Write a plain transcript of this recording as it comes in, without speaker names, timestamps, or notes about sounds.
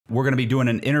we're going to be doing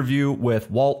an interview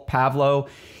with Walt Pavlo.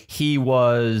 He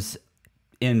was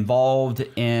involved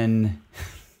in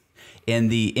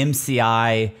the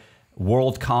MCI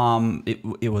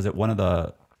WorldCom. It was at one of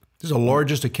the... This is the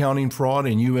largest accounting fraud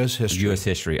in U.S. history. U.S.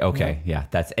 history. Okay, yeah.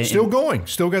 That's still going.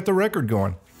 Still got the record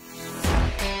going.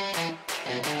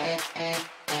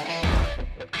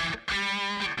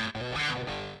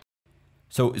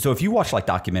 So if you watch like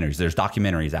documentaries, there's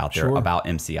documentaries out there about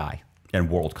MCI and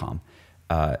WorldCom.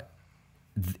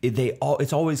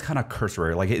 It's always kind of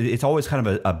cursory. Like it's always kind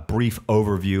of a brief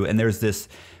overview. And there's this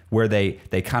where they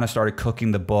kind of started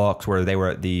cooking the books, where they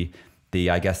were the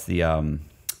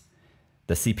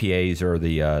CPAs or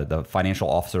the financial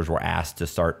officers were asked to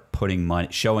start putting money,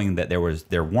 showing that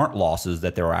there weren't losses,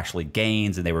 that there were actually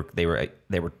gains, and they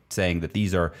were saying that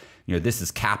these are, this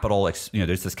is capital, this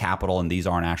is capital, and these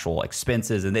aren't actual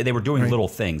expenses, and they were doing little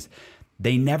things.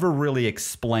 They never really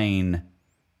explain.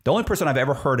 The only person I've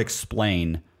ever heard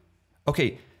explain,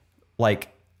 okay,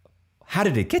 like, how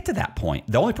did it get to that point?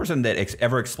 The only person that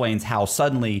ever explains how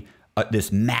suddenly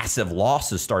this massive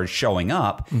losses started showing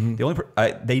up.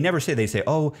 Mm-hmm. They never say, they say,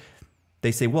 well,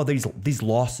 these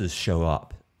losses show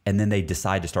up, and then they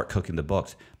decide to start cooking the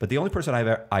books. But the only person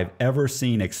I've ever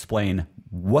seen explain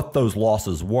what those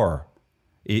losses were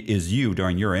is you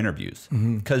during your interviews.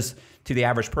 Because to the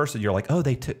average person, you're like, oh,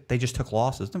 they just took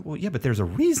losses. Well, yeah, but there's a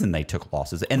reason they took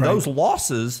losses, and those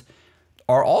losses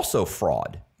are also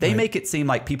fraud. They make it seem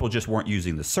like people just weren't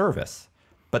using the service,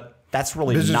 but that's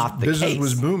really not the case. Business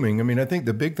was booming. I mean, I think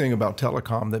the big thing about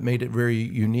telecom that made it very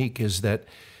unique is that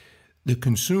the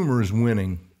consumer is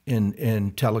winning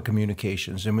in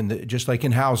telecommunications. I mean, just like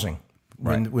in housing,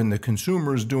 when the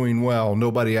consumer is doing well,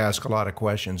 nobody asks a lot of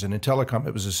questions. And in telecom,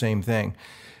 it was the same thing.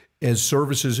 As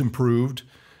services improved,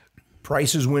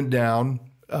 prices went down.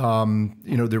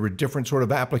 There were different sort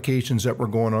of applications that were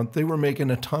going on. They were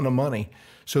making a ton of money.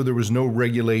 So there was no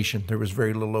regulation. There was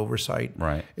very little oversight.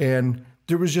 Right. And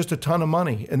there was just a ton of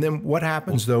money. And then what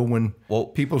happens, though, when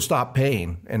people stop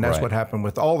paying? And that's what happened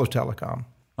with all of telecom.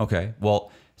 Okay.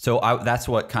 Well, so that's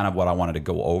what I wanted to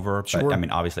go over. But I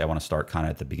mean, obviously, I want to start kind of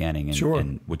at the beginning,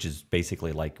 and which is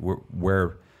basically like where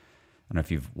I don't know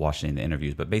if you've watched any of the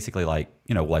interviews, but basically like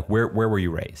where were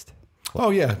you raised? Oh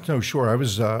yeah, no, sure. I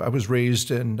was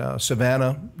raised in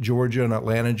Savannah, Georgia, and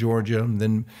Atlanta, Georgia. And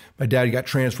then my dad got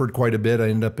transferred quite a bit. I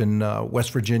ended up in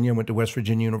West Virginia. Went to West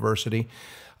Virginia University.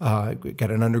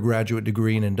 Got an undergraduate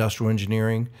degree in industrial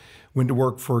engineering. Went to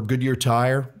work for Goodyear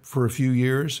Tire for a few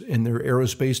years in their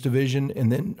aerospace division,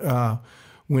 and then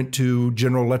went to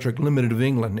General Electric Limited of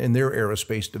England in their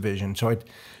aerospace division. So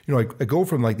I go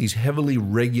from like these heavily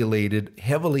regulated,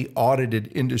 heavily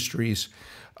audited industries.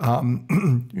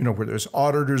 Where there's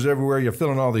auditors everywhere, you're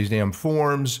filling all these damn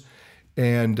forms.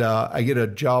 And I get a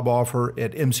job offer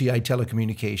at MCI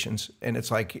Telecommunications. And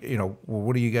it's like, well,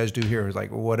 what do you guys do here? It's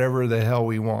like, whatever the hell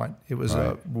we want. It was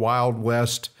a Wild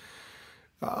West.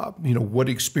 What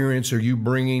experience are you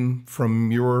bringing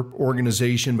from your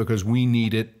organization? Because we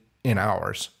need it in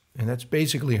ours. And that's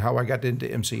basically how I got into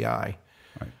MCI.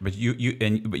 Right. But you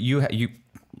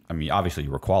I mean, obviously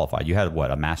you were qualified. You had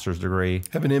what, a master's degree?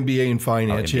 Have an MBA in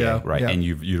finance, MBA, right? Yeah. And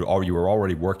you were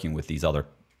already working with these other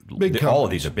big companies. All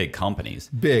of these are big companies.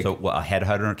 Big. So a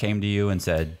headhunter came to you and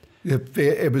said,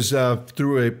 it was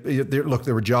through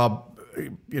there were job,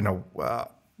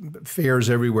 fairs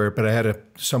everywhere. But I had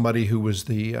somebody who was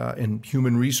in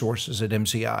human resources at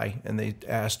MCI, and they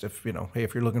asked if hey,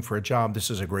 if you're looking for a job, this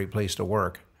is a great place to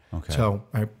work. Okay. So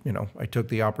I took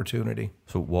the opportunity.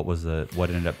 So what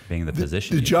ended up being the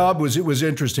position? The job was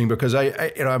interesting because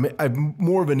I'm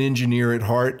more of an engineer at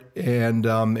heart, and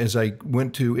as I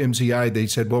went to MCI, they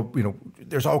said, well,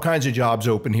 there's all kinds of jobs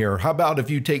open here. How about if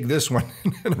you take this one?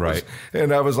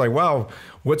 And I was like, wow,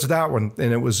 what's that one?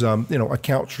 And it was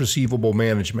accounts receivable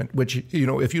management, which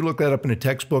if you look that up in a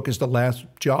textbook, is the last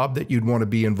job that you'd want to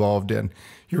be involved in.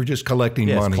 You're just collecting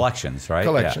money. Collections, right?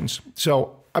 Collections. Yeah.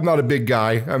 So I'm not a big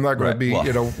guy. I'm not going to be,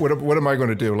 what am I going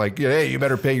to do? Like, hey, you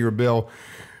better pay your bill.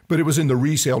 But it was in the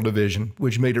resale division,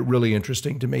 which made it really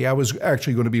interesting to me. I was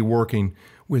actually going to be working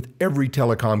with every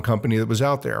telecom company that was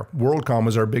out there. WorldCom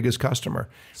was our biggest customer.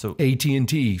 So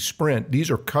AT&T, Sprint, these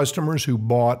are customers who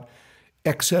bought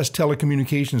excess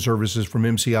telecommunication services from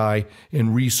MCI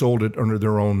and resold it under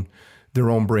their own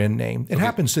brand name. It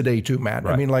happens today too, Matt.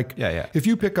 Right. I mean, if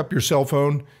you pick up your cell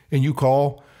phone and you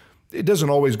call, it doesn't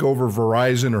always go over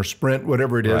Verizon or Sprint,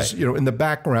 whatever it is. Right. In the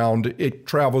background, it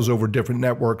travels over different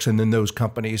networks, and then those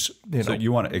companies. So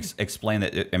you want to explain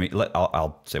that? I mean,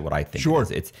 I'll say what I think. Sure.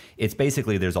 It's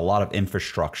basically there's a lot of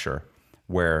infrastructure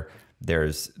where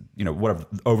there's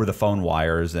over the phone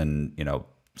wires and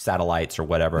satellites or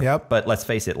whatever. Yep. But let's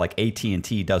face it, like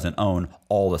AT&T doesn't own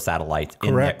all the satellites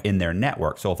in their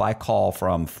network. So if I call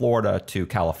from Florida to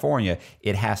California,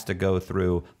 it has to go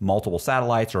through multiple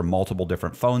satellites or multiple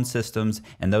different phone systems,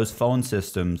 and those phone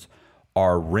systems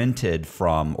are rented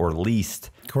from or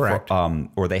leased. Correct.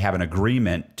 Or they have an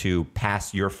agreement to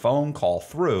pass your phone call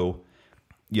through.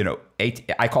 You know,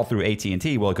 I call through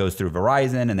AT&T. Well, it goes through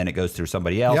Verizon, and then it goes through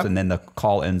somebody else, and then the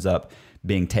call ends up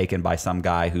being taken by some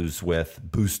guy who's with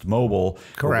Boost Mobile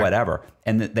or whatever.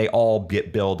 And they all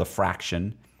get billed a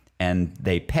fraction, and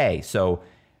they pay. So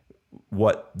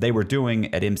what they were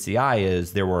doing at MCI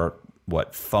is there were,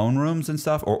 phone rooms and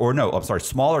stuff? Or no, I'm sorry,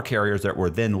 smaller carriers that were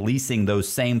then leasing those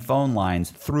same phone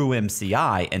lines through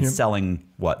MCI and selling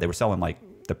They were selling like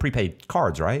the prepaid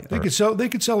cards, right? They could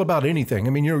sell about anything. I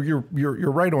mean,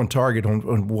 you're right on target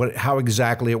on how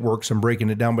exactly it works and breaking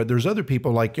it down. But there's other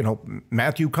people like,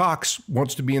 Matthew Cox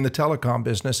wants to be in the telecom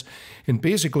business, and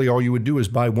basically all you would do is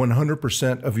buy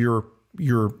 100% of your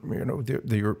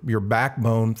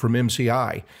backbone from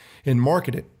MCI and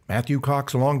market it. Matthew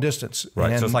Cox long distance.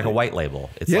 Right. So it's like a white label.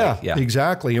 It's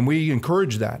exactly. And we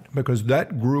encourage that because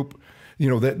that group,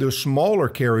 those smaller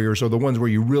carriers are the ones where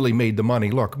you really made the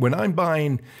money. Look, when I'm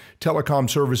buying telecom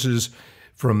services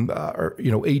from,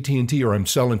 AT&T, or I'm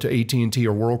selling to AT&T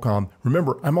or WorldCom,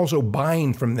 remember, I'm also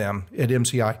buying from them at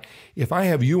MCI. If I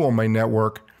have you on my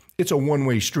network, it's a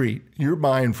one-way street. You're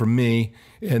buying from me,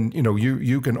 and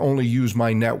you can only use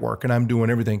my network, and I'm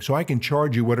doing everything. So I can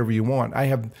charge you whatever you want.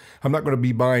 I'm not going to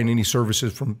be buying any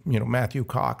services from Matthew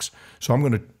Cox. So I'm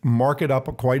going to mark it up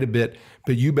quite a bit,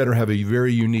 but you better have a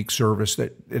very unique service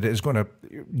that it is going to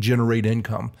generate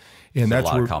income. And that's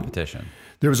a lot of competition.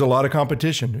 There was a lot of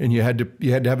competition, and you had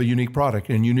to have a unique product.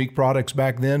 And unique products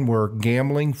back then were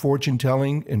gambling, fortune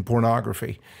telling, and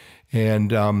pornography.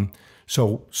 And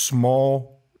so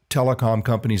small telecom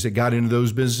companies that got into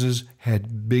those businesses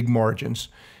had big margins,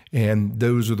 and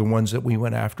those are the ones that we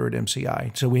went after at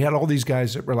MCI. So we had all these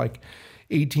guys that were like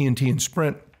AT&T and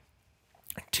Sprint,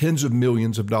 tens of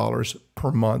millions of dollars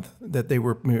per month that they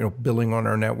were billing on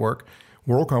our network.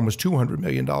 WorldCom was $200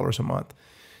 million a month.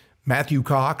 Matthew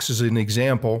Cox is an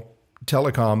example.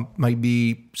 Telecom might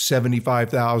be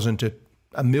 $75,000 to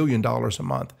 $1 million a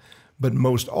month, but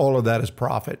most all of that is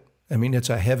profit. I mean, it's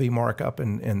a heavy markup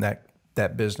in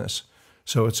that business.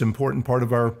 So it's an important part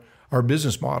of our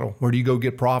business model. Where do you go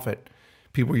get profit?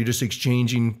 People you're just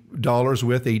exchanging dollars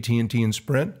with, AT&T and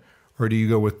Sprint, or do you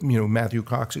go with Matthew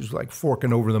Cox, who's like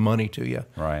forking over the money to you?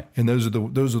 Right. And those are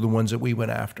the ones that we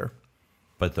went after.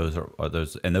 But those are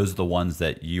the ones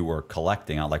that you were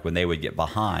collecting on. Like when they would get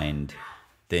behind,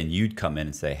 then you'd come in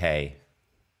and say, "Hey."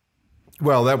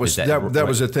 Well, that was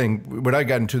the thing. When I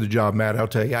got into the job, Matt, I'll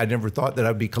tell you, I never thought that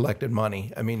I'd be collecting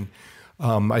money. I mean,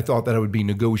 I thought that I would be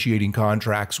negotiating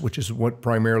contracts, which is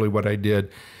primarily what I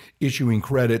did, issuing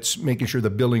credits, making sure the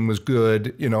billing was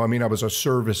good. I was a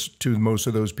service to most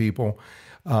of those people,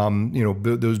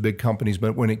 those big companies.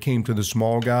 But when it came to the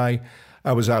small guy,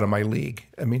 I was out of my league.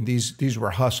 I mean, these were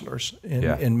hustlers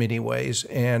in many ways,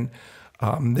 and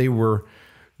they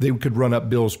could run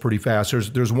up bills pretty fast.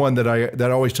 There's one that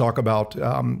I always talk about.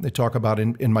 They talk about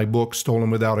in my book, Stolen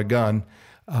Without a Gun.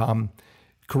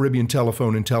 Caribbean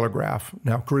Telephone and Telegraph.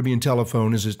 Now, Caribbean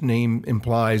Telephone, as its name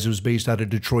implies, it was based out of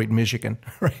Detroit, Michigan.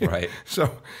 Right.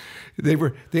 So they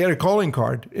had a calling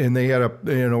card, and they had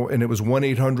and it was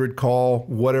 1-800 call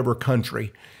whatever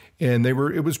country, and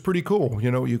it was pretty cool.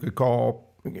 You could call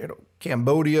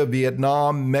Cambodia,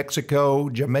 Vietnam, Mexico,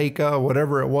 Jamaica,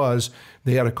 whatever it was.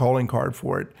 They had a calling card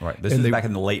for it. Right. This is back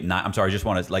in the late 90s. I'm sorry. I just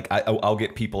want to I'll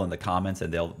get people in the comments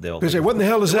and they'll say, "What in the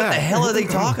hell is that? What the hell are they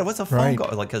talking? What's a phone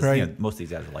call?" Like because most of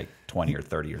these guys are like 20 or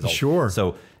 30 years old. Sure.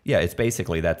 So yeah, it's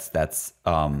basically this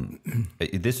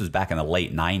was back in the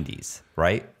late 90s,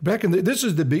 right? This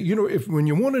is the big. When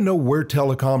you want to know where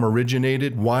telecom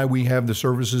originated, why we have the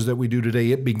services that we do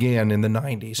today, it began in the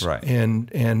 90s. Right.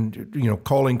 And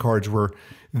calling cards were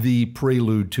the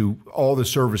prelude to all the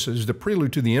services, the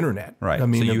prelude to the internet. Right. I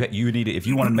mean, so you need, if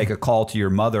you want to make a call to your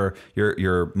mother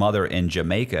in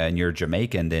Jamaica, and you're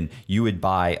Jamaican, then you would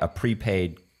buy a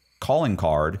prepaid calling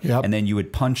card, and then you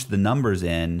would punch the numbers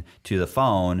in to the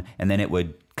phone, and then it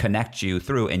would connect you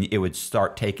through, and it would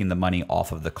start taking the money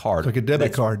off of the card. Like a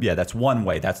debit card. Yeah, that's one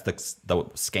way. That's the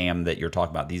scam that you're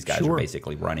talking about. These guys are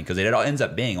basically running, because it all ends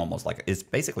up being almost like ends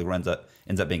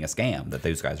up being a scam that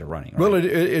those guys are running. Right? Well,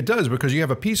 it does, because you have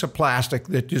a piece of plastic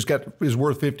that is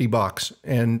worth $50,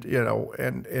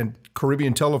 and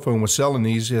Caribbean Telephone was selling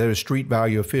these at a street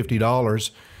value of $50.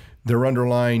 Their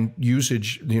underlying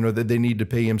usage, that they need to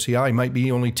pay MCI might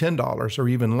be only $10 or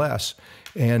even less.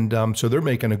 And so they're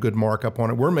making a good markup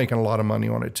on it. We're making a lot of money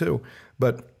on it too.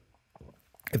 But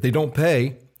if they don't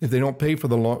pay for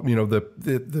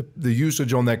the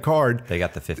usage on that card, they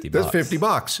got the $50. That's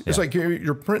 $50. It's like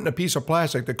you're printing a piece of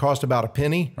plastic that cost about a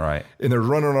penny, right? And they're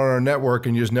running on our network,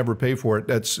 and you just never pay for it.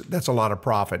 That's a lot of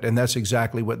profit, and that's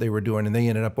exactly what they were doing. And they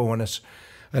ended up owing us,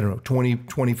 I don't know,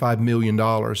 $25 million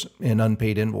in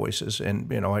unpaid invoices. And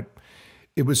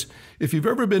it was, if you've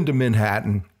ever been to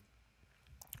Manhattan,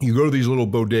 you go to these little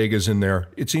bodegas in there.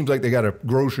 It seems like they got a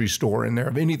grocery store in there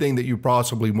of anything that you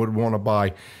possibly would want to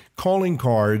buy. Calling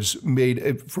cards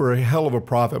made for a hell of a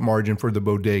profit margin for the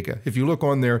bodega. If you look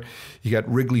on there, you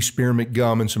got Wrigley Spearmint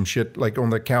gum and some shit like on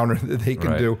the counter that they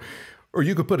can do. Or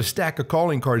you could put a stack of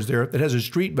calling cards there that has a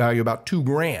street value about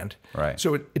 $2,000. Right.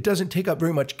 So it doesn't take up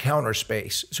very much counter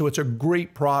space. So it's a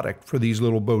great product for these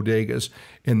little bodegas.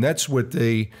 And that's what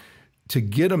to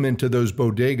get them into those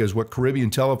bodegas, what Caribbean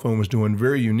Telephone was doing,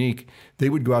 very unique. They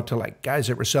would go out to like guys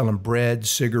that were selling bread,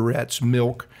 cigarettes,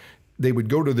 milk. They would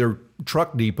go to their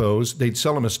truck depots. They'd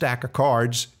sell them a stack of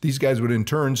cards. These guys would in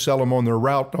turn sell them on their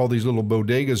route to all these little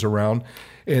bodegas around.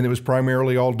 And it was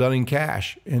primarily all done in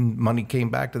cash. And money came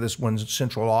back to this one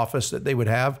central office that they would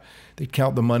have. They'd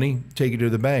count the money, take it to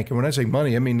the bank. And when I say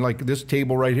money, I mean like this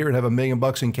table right here would have $1 million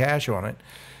in cash on it.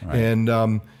 Right.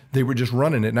 And they were just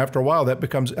running it. And after a while, that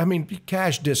becomes,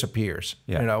 cash disappears,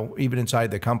 even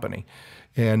inside the company.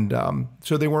 And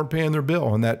so they weren't paying their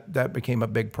bill, and that became a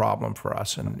big problem for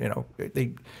us. And,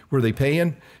 were they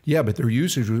paying? Yeah, but their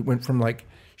usage went from like,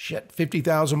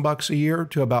 $50,000 a year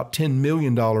to about $10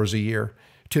 million a year,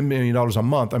 $10 million a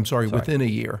month, within a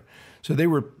year. So they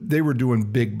were doing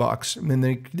big bucks. And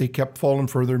they kept falling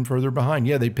further and further behind.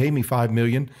 Yeah, they pay me $5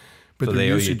 million. But so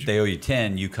they owe you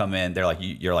 10. You come in, they're like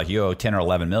you owe 10 or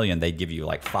 11 million. They give you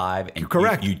like 5, and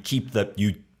correct. You keep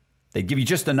they give you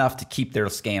just enough to keep their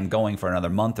scam going for another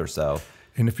month or so.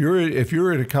 And if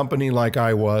you're at a company like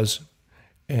I was,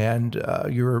 and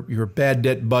your bad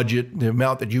debt budget, the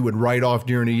amount that you would write off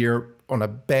during a year on a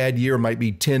bad year might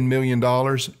be $10 million,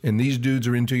 and these dudes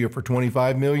are into you for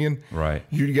 $25 million. Right.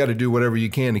 You got to do whatever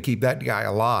you can to keep that guy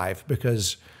alive,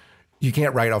 because you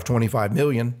can't write off $25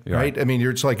 million, right? I mean,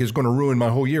 it's going to ruin my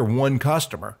whole year, one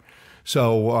customer.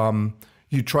 So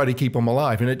you try to keep them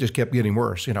alive, and it just kept getting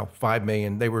worse. $5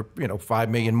 million. They were, $5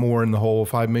 million more in the hole,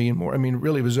 $5 million more. I mean,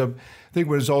 really, it was I think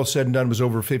when it was all said and done, it was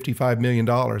over $55 million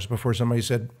before somebody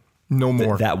said no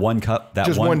more. That one cup,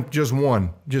 just one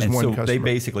customer. They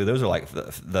basically, those are like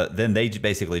then they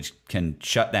basically can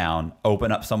shut down,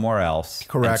 open up somewhere else,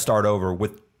 correct, and start over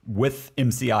with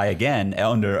MCI again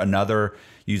under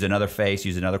use another face,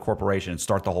 use another corporation, and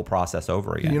start the whole process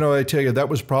over again. I tell you, that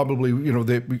was probably,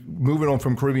 moving on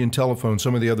from Caribbean Telephone,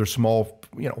 some of the other small,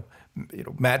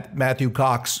 Matthew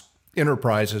Cox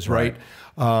Enterprises, right?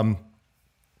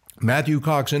 Matthew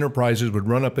Cox Enterprises would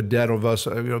run up a debt of us,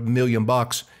 $1 million,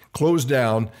 close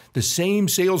down. The same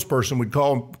salesperson would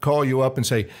call you up and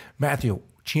say, Matthew,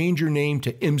 change your name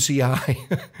to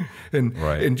MCI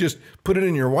and just put it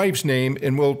in your wife's name,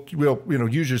 and we'll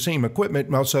use your same equipment,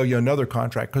 and I'll sell you another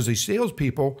contract, because the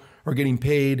salespeople are getting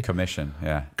paid commission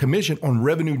on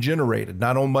revenue generated,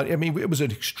 not on money. I mean, it was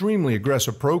an extremely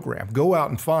aggressive program. Go out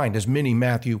and find as many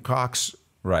Matthew Cox,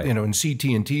 and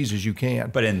CT&Ts as you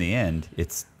can. But in the end,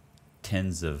 it's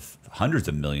hundreds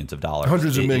of millions of dollars.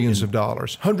 Hundreds of millions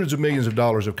of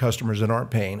dollars of customers that aren't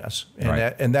paying us,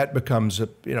 and that becomes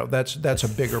that's a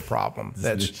bigger problem.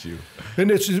 That's an issue.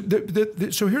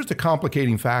 And so here's the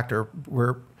complicating factor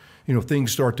where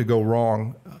things start to go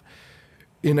wrong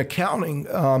in accounting.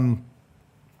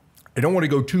 I don't want to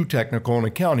go too technical in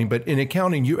accounting, but in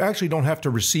accounting, you actually don't have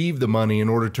to receive the money in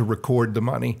order to record the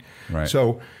money. Right.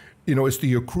 So it's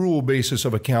the accrual basis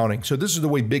of accounting. So this is the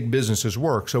way big businesses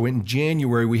work. So in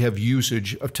January, we have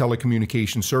usage of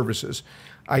telecommunication services.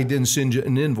 I then send you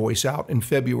an invoice out in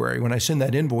February. When I send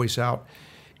that invoice out,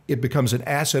 it becomes an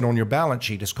asset on your balance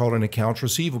sheet. It's called an accounts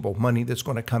receivable, money that's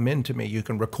going to come into me. You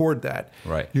can record that.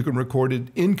 Right. You can record it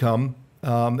income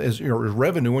as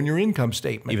revenue on your income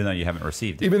statement. Even though you haven't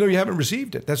received it. Even though you haven't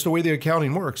received it. That's the way the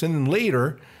accounting works. And then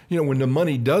later, when the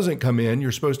money doesn't come in,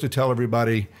 you're supposed to tell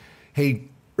everybody, hey,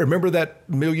 remember that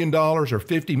 $1 million or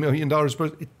 $50 million?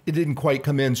 It didn't quite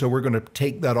come in, so we're going to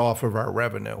take that off of our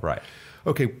revenue. Right.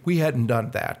 Okay, we hadn't done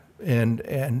that.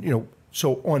 And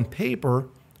so on paper,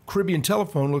 Caribbean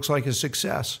Telephone looks like a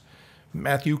success.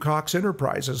 Matthew Cox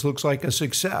Enterprises looks like a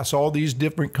success. All these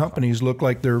different companies look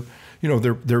like they're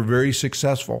very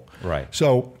successful. Right.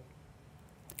 So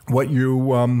what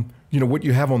you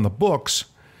have on the books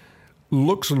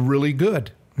looks really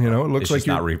good. It looks it's like just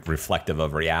not reflective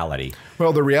of reality.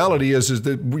 Well, the reality is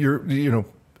that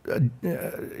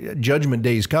Judgment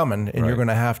Day is coming, and you're going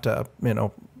to have to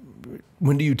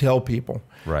when do you tell people?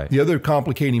 Right. The other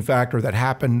complicating factor that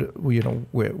happened,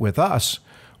 with us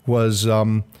was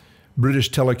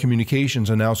British Telecommunications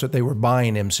announced that they were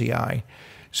buying MCI.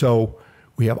 So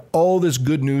we have all this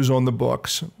good news on the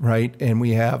books, right? And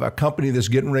we have a company that's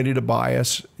getting ready to buy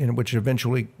us, and which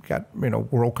eventually got,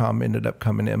 WorldCom ended up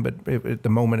coming in, but at the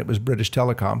moment it was British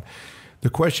Telecom. The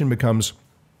question becomes,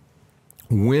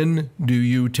 when do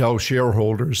you tell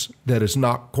shareholders that it's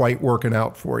not quite working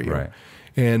out for you? Right.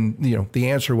 And the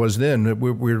answer was then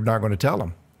we're not going to tell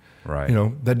them. Right.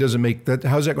 That doesn't make that.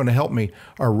 How's that going to help me?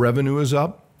 Our revenue is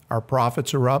up. Our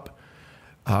profits are up.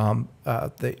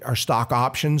 Our stock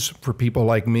options for people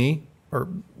like me are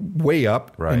way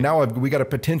up. Right. And now we got a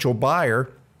potential buyer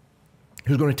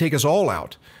who's going to take us all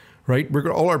out. Right.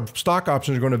 All our stock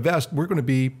options are going to vest. We're going to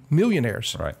be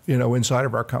millionaires. Right. Inside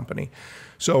of our company.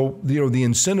 So the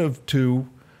incentive to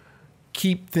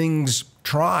keep things,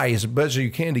 try as best as you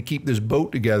can to keep this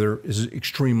boat together is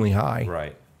extremely high.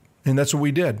 Right. And that's what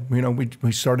we did.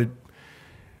 We started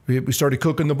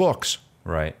cooking the books.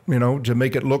 Right. To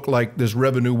make it look like this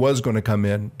revenue was going to come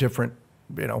in, different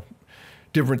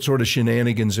sort of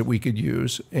shenanigans that we could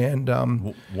use. And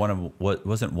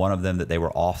wasn't one of them that they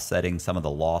were offsetting some of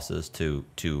the losses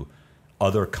to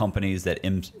other companies that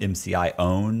MCI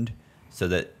owned, so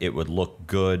that it would look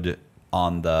good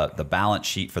on the balance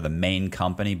sheet for the main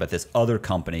company, but this other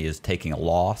company is taking a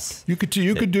loss. You could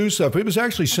do stuff. It was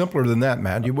actually simpler than that,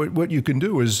 Matt. What you can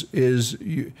do is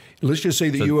let's just say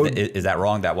that you owed. Is that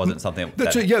wrong? That wasn't something.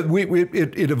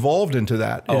 It evolved into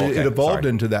that. It evolved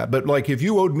into that. But like, if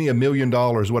you owed me $1 million,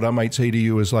 what I might say to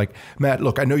you is like, Matt,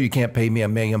 look, I know you can't pay me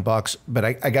 $1 million, but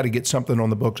I got to get something on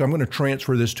the books. I'm going to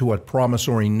transfer this to a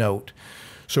promissory note.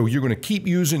 So you're going to keep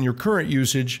using your current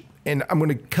usage, and I'm going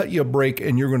to cut you a break,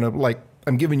 and you're going to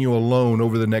I'm giving you a loan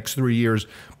over the next 3 years.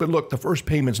 But look, the first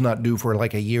payment's not due for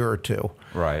like a year or two.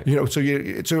 Right. So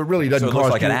it really doesn't cost you. So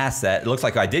it looks like an asset. It looks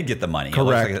like I did get the money.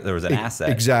 Correct. It looks like there was an asset.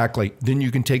 Exactly. Then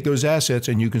you can take those assets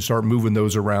and you can start moving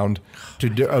those around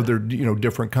to other,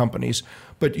 different companies.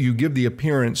 But you give the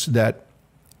appearance that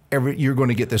you're going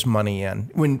to get this money in,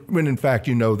 when in fact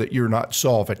that you're not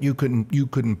solvent. You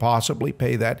couldn't possibly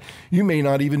pay that. You may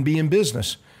not even be in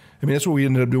business. I mean, that's what we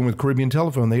ended up doing with Caribbean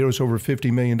Telephone. They owed us over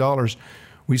 $50 million.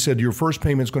 We said, your first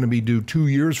payment's going to be due 2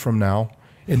 years from now,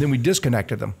 and then we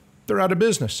disconnected them. They're out of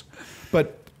business.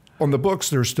 But on the books,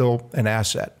 they're still an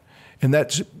asset. And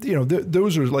that's,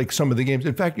 those are like some of the games.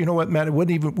 In fact, you know what, Matt? We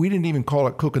didn't even call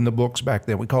it cooking the books back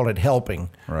then. We called it helping.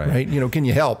 Right? Can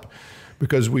you help?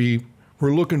 Because we're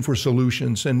looking for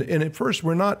solutions. And at first,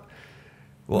 we're not.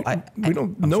 Well, we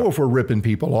don't know if we're ripping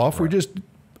people off. Right. We're just,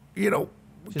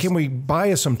 can we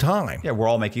buy us some time? Yeah, we're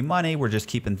all making money. We're just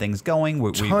keeping things going.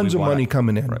 Tons of money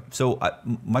coming in. Right. So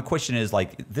my question is,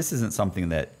 this isn't something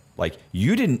that,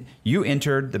 you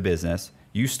entered the business,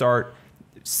 you start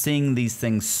seeing these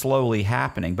things slowly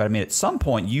happening. But I mean, at some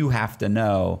point you have to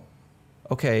know,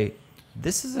 okay,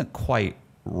 this isn't quite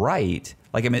right.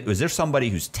 Was there somebody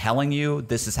who's telling you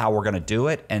this is how we're going to do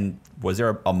it? And was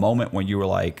there a moment when you were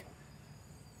like,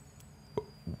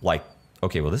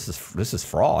 okay, well, this is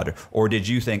fraud? Or did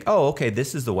you think, oh, okay,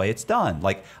 this is the way it's done?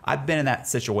 I've been in that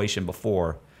situation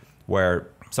before where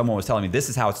someone was telling me this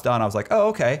is how it's done. I was like, oh,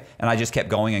 okay. And I just kept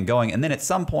going and going. And then at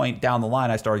some point down the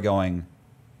line, I started going,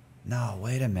 no,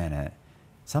 wait a minute.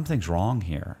 Something's wrong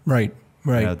here. Right.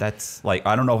 That's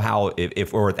I don't know how,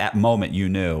 if or at that moment you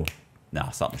knew, no,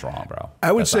 something's wrong, bro.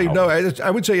 I would say no.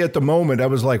 I would say at the moment I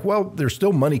was like, well, there's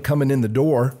still money coming in the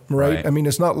door, right? I mean,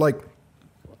 it's not like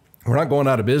we're not going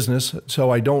out of business,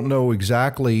 so I don't know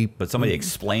exactly. But somebody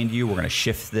explained to you, we're going to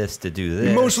shift this to do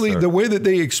this? Mostly the way that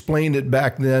they explained it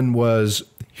back then was,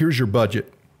 here's your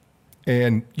budget,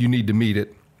 and you need to meet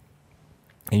it.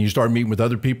 And you start meeting with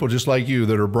other people just like you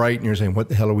that are bright, and you're saying, what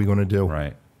the hell are we going to do?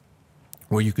 Right.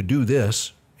 Well, you could do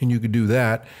this, and you could do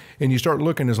that. And you start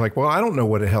looking, it's like, well, I don't know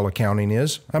what the hell accounting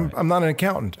is. I'm not an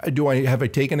accountant. Have I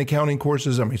taken accounting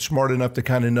courses? Am I smart enough to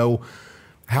kind of know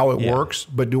how it works,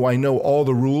 but do I know all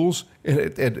the rules?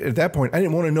 And at that point, I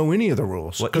didn't want to know any of the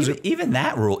rules. Well, even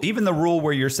that rule, even the rule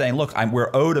where you're saying, look, we're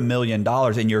owed $1 million,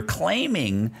 and you're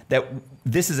claiming that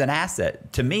this is an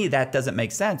asset. To me, that doesn't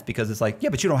make sense, because it's like, yeah,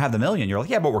 but you don't have the $1 million. You're like,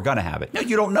 yeah, but we're going to have it. No,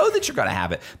 you don't know that you're going to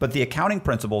have it. But the accounting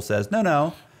principle says,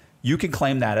 no, you can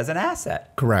claim that as an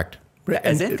asset. Correct.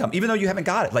 As income, even though you haven't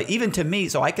got it. Even to me,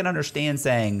 so I can understand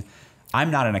saying, I'm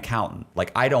not an accountant.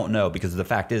 I don't know, because the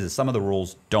fact is some of the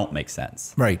rules don't make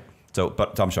sense. Right.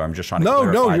 But I'm sorry, I'm just trying to No,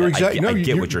 clarify you're that. exactly. I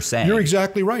get what you're saying. You're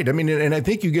exactly right. I mean, and I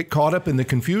think you get caught up in the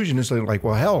confusion. It's like,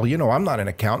 well, hell, I'm not an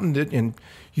accountant, and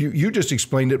you just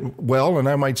explained it well. And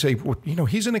I might say, well,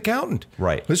 he's an accountant.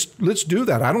 Right. Let's do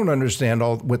that. I don't understand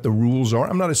all what the rules are.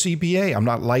 I'm not a CPA. I'm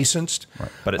not licensed.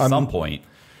 Right. But at some point.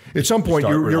 At some point,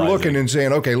 you're looking and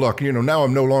saying, okay, look, now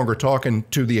I'm no longer talking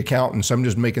to the accountants. I'm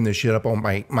just making this shit up on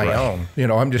my own.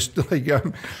 I'm just like,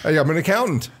 I'm an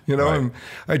accountant. Right.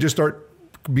 I just start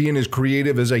being as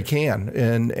creative as I can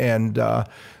and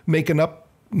making up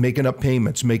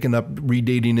payments, making up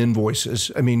redating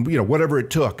invoices. I mean, whatever it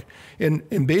took.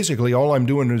 And basically all I'm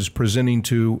doing is presenting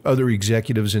to other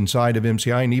executives inside of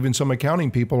MCI, and even some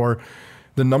accounting people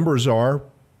the numbers are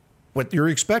what you're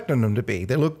expecting them to be.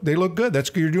 They look good.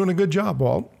 You're doing a good job,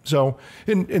 Walt. So,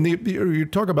 you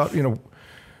talk about,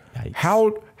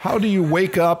 how do you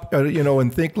wake up,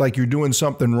 and think like you're doing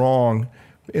something wrong,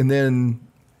 and then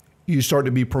you start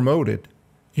to be promoted.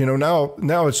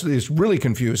 Now it's really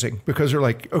confusing because they're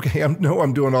like, okay,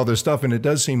 I'm doing all this stuff, and it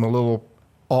does seem a little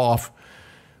off,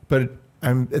 but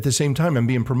I'm at the same time I'm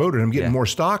being promoted. I'm getting more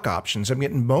stock options. I'm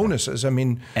getting bonuses. I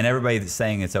mean, and everybody's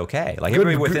saying it's okay. Like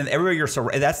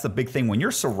everybody that's the big thing when you're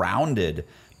surrounded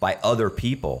by other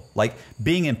people. Like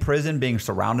being in prison, being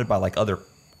surrounded by like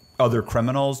other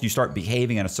criminals, you start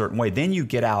behaving in a certain way. Then you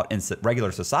get out in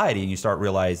regular society and you start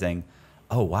realizing,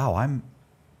 oh wow, I'm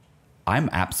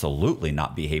absolutely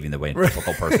not behaving the way a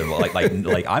typical person.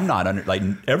 like I'm not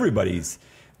everybody's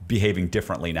behaving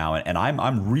differently now, and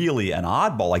I'm really an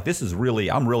oddball. Like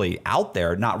I'm really out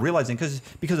there, not realizing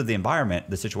because of the environment,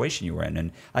 the situation you were in.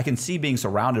 And I can see being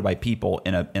surrounded by people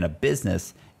in a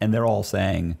business, and they're all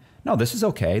saying, no, this is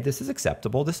okay, this is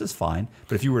acceptable, this is fine.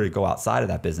 But if you were to go outside of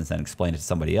that business and explain it to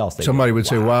somebody else, somebody would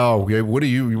say, wow, what are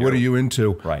you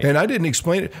into? Right. And I didn't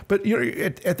explain it, but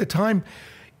at the time,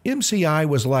 MCI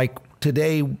was like,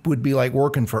 today would be like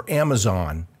working for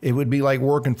Amazon. It would be like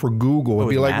working for Google. It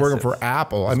would be like working for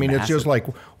Apple. I mean, it's just like,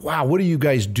 wow, what do you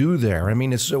guys do there? I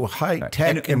mean, it's so high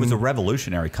tech. And it was a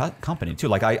revolutionary company too.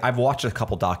 Like I've watched a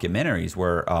couple documentaries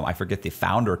where I forget the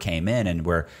founder came in and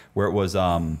where it was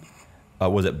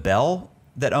it Bell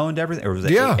that owned everything, or was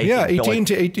it AT&T?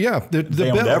 Yeah,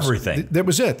 they owned everything. That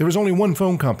was it. There was only one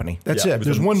phone company. That's it.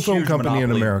 There's one phone company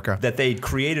in America that they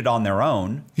created on their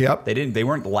own. Yep. They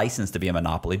weren't licensed to be a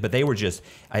monopoly, but they were just.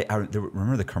 I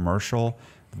remember the commercial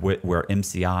where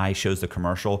MCI shows the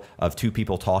commercial of two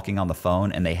people talking on the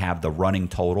phone, and they have the running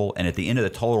total, and at the end of the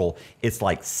total, it's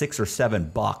like $6 or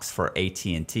 $7 for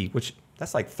AT&T, which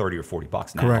that's like $30 or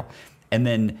 $40 now. Correct. And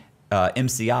then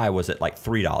MCI was at like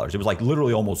 $3. It was like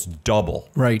literally almost double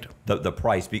the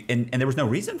price. And there was no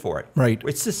reason for it. Right.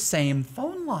 It's the same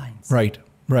phone lines. Right.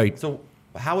 So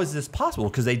how is this possible?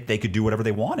 Because they could do whatever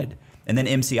they wanted. And then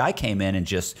MCI came in and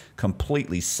just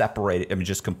completely separated,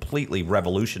 just completely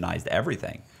revolutionized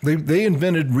everything. They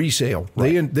invented resale.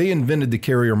 Right. They invented the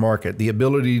carrier market, the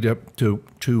ability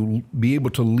to be able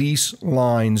to lease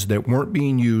lines that weren't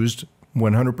being used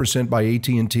 100% by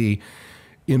AT&T.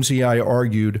 MCI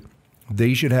argued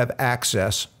they should have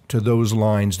access to those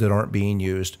lines that aren't being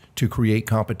used to create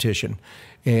competition,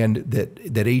 and that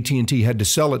AT&T had to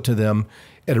sell it to them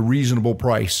at a reasonable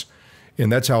price. And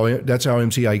that's how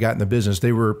MCI got in the business.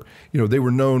 They were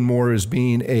known more as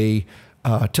being a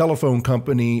telephone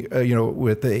company,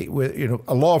 with a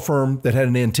law firm that had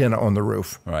an antenna on the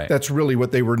roof. Right. That's really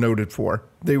what they were noted for.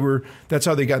 That's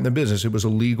how they got in the business. It was a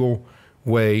legal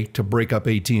way to break up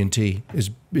AT&T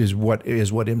is what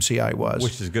MCI was,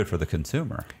 which is good for the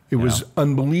consumer. It was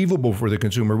unbelievable for the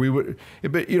consumer.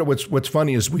 But what's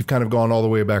funny is we've kind of gone all the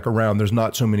way back around. There's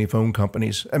not so many phone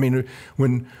companies. I mean,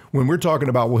 when we're talking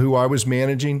about who I was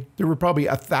managing, there were probably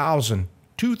 1,000,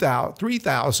 2,000,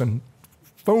 3,000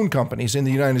 phone companies in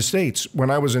the United States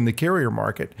when I was in the carrier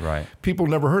market. Right. People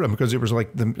never heard of them because it was like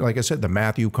I said, the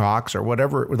Matthew Cox or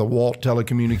whatever, or the Walt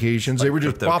Telecommunications. They were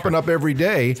just popping up every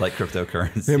day. It's like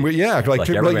cryptocurrency. And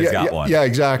everybody's got one. Yeah,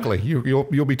 exactly.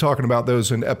 You'll be talking about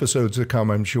those in episodes to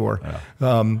come, I'm sure,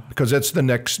 because that's the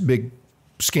next big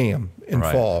scam in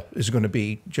fall is going to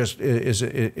be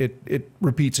it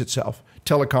repeats itself.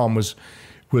 Telecom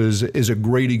is a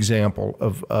great example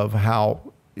of how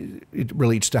it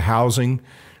relates to housing,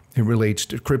 it relates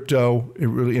to crypto. It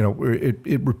really,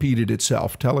 it repeated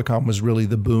itself. Telecom was really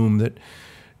the boom that,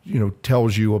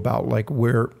 tells you about like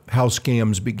how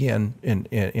scams begin and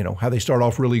how they start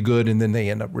off really good and then they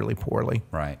end up really poorly.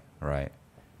 Right.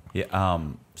 Yeah.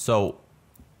 So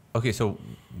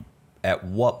at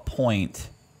what point,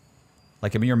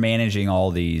 you're managing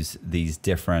all these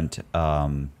different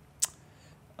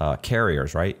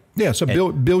carriers, right? Yeah, so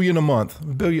billion a month.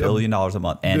 $1 billion a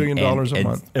month. $1 billion a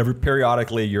month.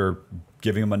 Periodically, you're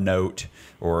giving them a note,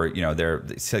 or they're,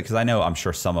 because I'm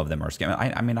sure some of them are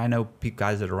scamming. I mean, I know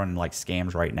guys that are running like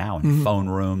scams right now in phone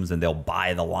rooms, and they'll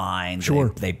buy the lines. Sure.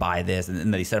 They buy this, and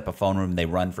then they set up a phone room, and they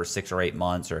run for 6 or 8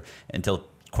 months, or until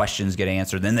questions get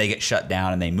answered. Then they get shut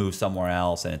down, and they move somewhere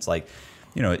else, and it's like,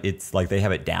 it's like they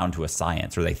have it down to a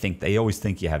science, or they always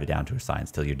think you have it down to a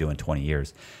science till you're doing 20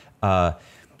 years.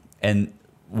 And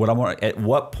at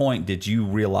what point did you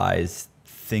realize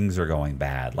things are going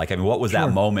bad? Like, I mean, what was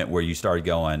that moment where you started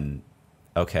going,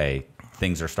 okay,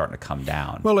 things are starting to come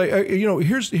down? Well,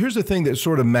 here's the thing that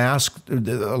sort of masked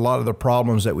a lot of the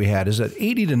problems that we had, is that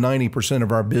 80 to 90%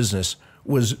 of our business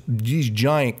was these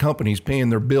giant companies paying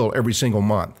their bill every single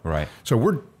month. Right. So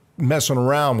we're messing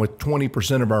around with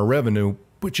 20% of our revenue,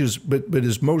 which is but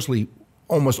is mostly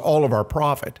almost all of our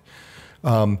profit.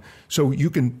 So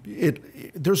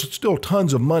there's still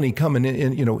tons of money coming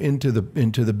in into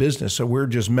the business. So we're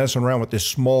just messing around with this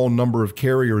small number of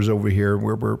carriers over here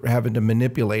where we're having to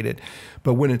manipulate it.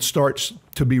 But when it starts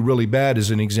to be really bad,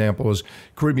 as an example, is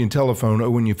Caribbean Telephone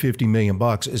owing you $50 million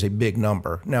is a big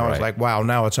number. Now It's like, wow,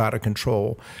 now it's out of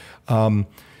control.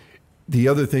 The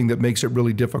other thing that makes it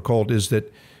really difficult is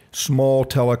that small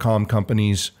telecom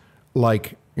companies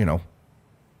like,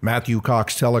 Matthew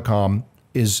Cox Telecom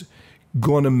is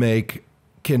going to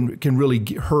can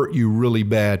really hurt you really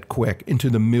bad quick into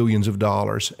the millions of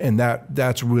dollars. And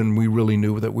that's when we really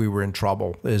knew that we were in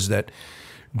trouble, is that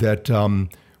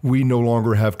we no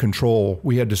longer have control.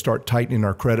 We had to start tightening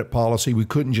our credit policy. We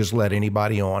couldn't just let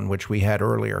anybody on, which we had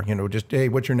earlier. Just, hey,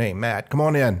 what's your name? Matt, come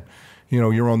on in.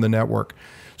 You're on the network.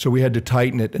 So we had to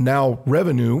tighten it. And now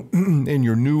revenue in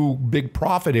your new big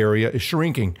profit area is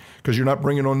shrinking because you're not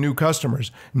bringing on new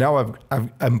customers. Now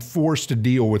I'm forced to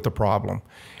deal with the problem.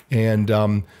 And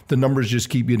the numbers just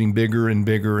keep getting bigger and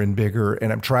bigger and bigger.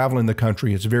 And I'm traveling the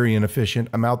country. It's very inefficient.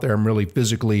 I'm out there. I'm really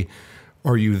physically,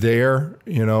 are you there?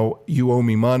 You owe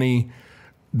me money.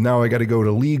 Now I got to go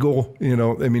to legal.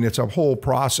 I mean, it's a whole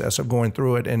process of going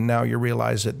through it. And now you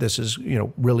realize that this is,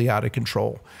 really out of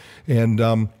control.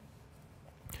 And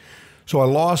so I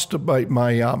lost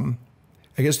my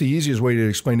I guess the easiest way to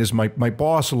explain this, my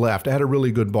boss left. I had a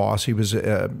really good boss. He was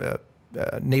a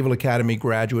Naval Academy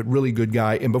graduate, really good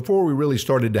guy. And before we really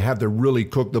started to have to really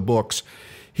cook the books,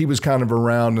 he was kind of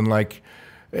around and like,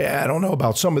 I don't know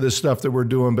about some of this stuff that we're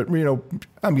doing, but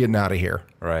I'm getting out of here.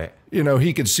 Right.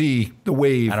 He could see the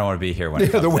wave. I don't want to be here when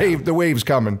it comes down. The wave's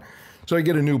coming. So I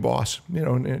get a new boss.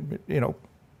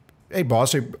 Hey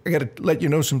boss, I got to let you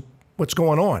know what's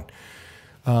going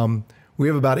on. We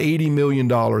have about $80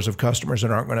 million of customers that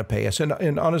aren't going to pay us.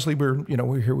 And honestly, we're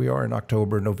here we are in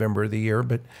October, November of the year,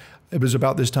 but it was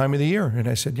about this time of the year. And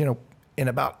I said, in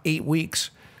about 8 weeks,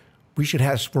 we should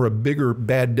ask for a bigger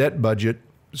bad debt budget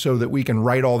so that we can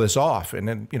write all this off and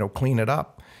then, clean it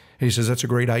up. And he says, that's a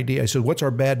great idea. I said, what's our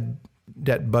bad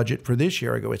debt budget for this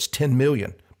year? I go, it's $10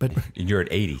 million. But you're at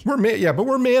 80. But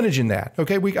we're managing that.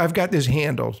 Okay. I've got this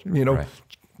handled, Right.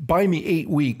 Buy me 8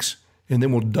 weeks and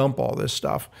then we'll dump all this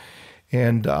stuff.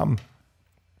 And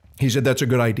he said, that's a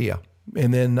good idea.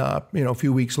 And then, a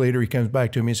few weeks later, he comes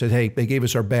back to me and says, hey, they gave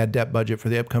us our bad debt budget for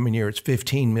the upcoming year. It's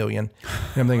 $15 million.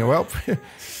 And I'm thinking, well,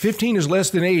 15 is less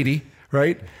than 80,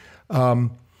 right?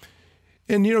 And,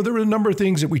 there were a number of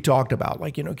things that we talked about,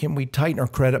 like, can we tighten our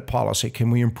credit policy?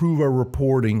 Can we improve our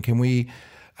reporting? Can we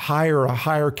hire a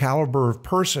higher caliber of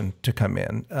person to come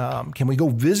in? Can we go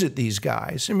visit these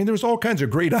guys? I mean, there's all kinds of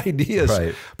great ideas,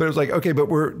 right. But it was like, okay,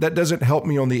 but that doesn't help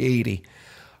me on the 80.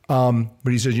 But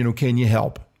he says, can you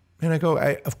help? And I go,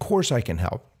 of course I can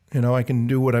help. I can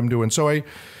do what I'm doing. So I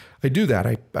do that.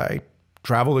 I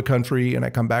travel the country and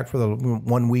I come back for the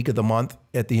 1 week of the month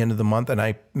at the end of the month, and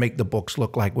I make the books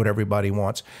look like what everybody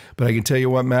wants. But I can tell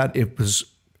you what, Matt, it was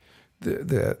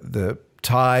the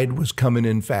tide was coming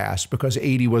in fast, because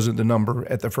 80 wasn't the number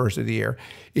at the first of the year.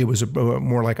 It was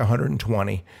more like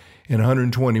 120, and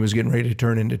 120 was getting ready to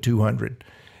turn into 200.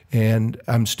 And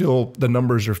I'm still, the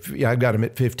numbers are, I've got them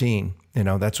at 15.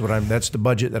 That's the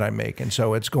budget that I make. And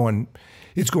so it's going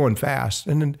fast.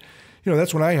 And then,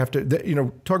 that's when I have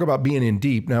to, talk about being in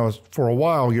deep. Now, for a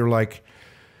while, you're like,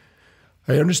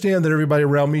 I understand that everybody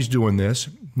around me is doing this.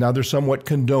 Now they're somewhat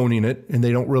condoning it, and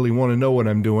they don't really want to know what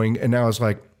I'm doing. And now it's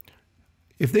like,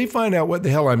 if they find out what the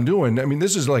hell I'm doing, I mean,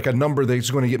 this is like a number that's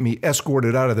going to get me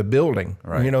escorted out of the building.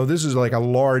 Right. This is like a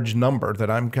large number that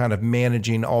I'm kind of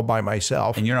managing all by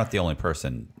myself. And you're not the only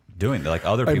person doing that. Like,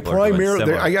 other people are doing primarily,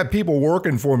 similar. I got people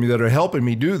working for me that are helping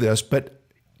me do this, but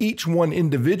each one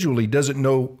individually doesn't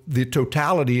know the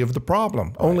totality of the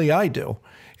problem. Only I do.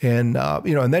 And,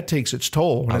 and that takes its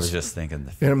toll. And I was just thinking.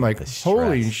 And I'm like,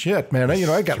 holy shit, man.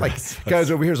 I got like guys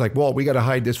over here's like, Walt, we got to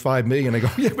hide this $5 million. I go,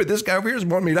 yeah, but this guy over here's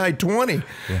wanting me to hide 20,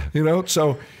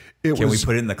 so Can we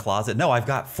put it in the closet? No, I've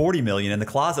got 40 million in the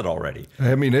closet already.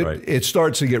 I mean, it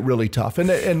starts to get really tough. And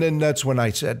then that's when I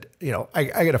said, I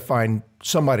got to find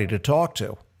somebody to talk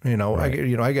to, right.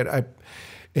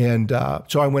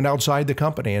 So I went outside the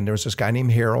company, and there was this guy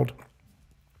named Harold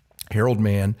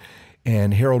Mann.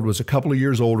 And Harold was a couple of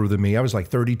years older than me. I was like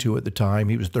 32 at the time.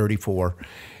 He was 34.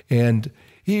 And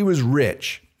he was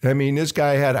rich. I mean, this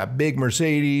guy had a big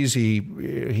Mercedes. He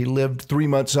lived 3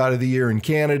 months out of the year in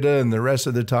Canada and the rest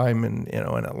of the time in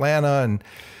Atlanta. And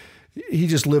he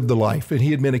just lived the life. And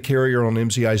he had been a carrier on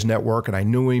MCI's network, and I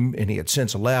knew him, and he had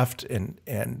since left.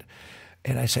 And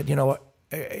I said, you know what,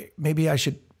 maybe I'm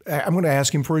going to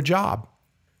ask him for a job.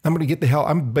 I'm going to get the hell,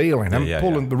 I'm bailing. I'm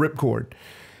pulling the ripcord.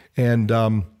 And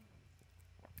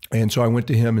so I went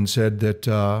to him and said that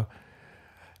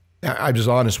I was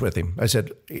honest with him. I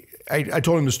said, I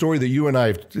told him the story that you and I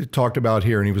have talked about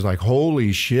here, and he was like,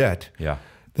 holy shit. Yeah.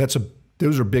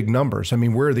 Those are big numbers. I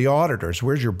mean, where are the auditors?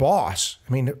 Where's your boss?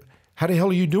 I mean, how the hell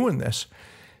are you doing this?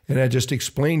 And I just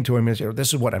explained to him, I said,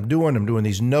 this is what I'm doing. I'm doing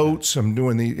these notes. I'm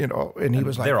doing and he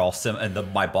was like, they're all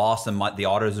my boss and the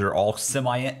auditors are all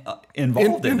semi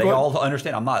involved. They all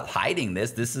understand. I'm not hiding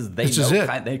this.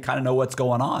 They kind of know what's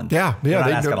going on. Yeah. They're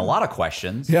not asking a lot of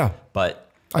questions. Yeah.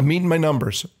 But I'm meeting my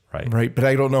numbers. Right. But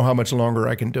I don't know how much longer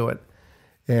I can do it.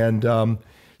 And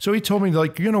so he told me,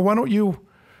 like, why don't you,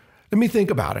 let me think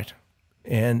about it.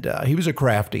 And he was a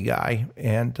crafty guy,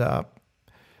 and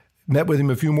met with him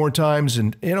a few more times,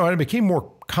 and I became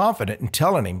more confident in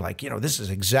telling him, like, this is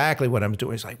exactly what I'm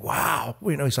doing. He's like, wow.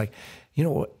 He's like,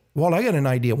 what, Walt, I got an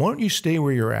idea. Why don't you stay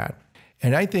where you're at?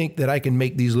 And I think that I can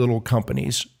make these little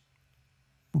companies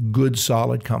good,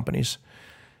 solid companies.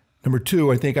 Number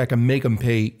two, I think I can make them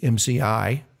pay MCI.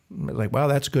 I was like, wow,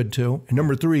 that's good too. And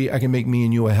number three, I can make me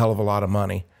and you a hell of a lot of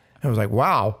money. And I was like,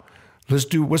 wow,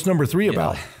 what's number three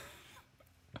about?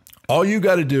 All you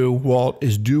got to do, Walt,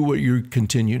 is do what you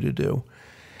continue to do.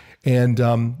 And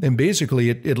basically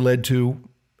it led to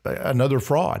another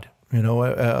fraud.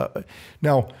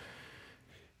 Now,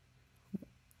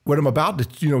 what I'm about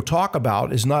to talk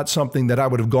about is not something that I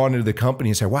would have gone into the company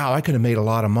and said, wow, I could have made a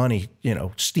lot of money,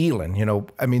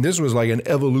 stealing. I mean, this was like an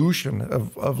evolution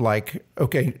of like,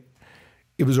 okay,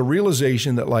 it was a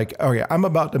realization that like, okay, I'm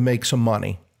about to make some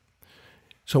money.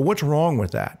 So what's wrong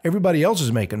with that? Everybody else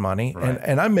is making money, right.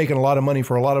 and I'm making a lot of money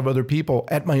for a lot of other people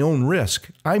at my own risk.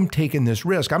 I'm taking this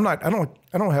risk. I don't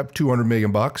have $200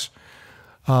 million bucks.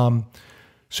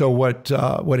 So what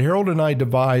Harold and I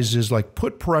devised is like,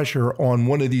 put pressure on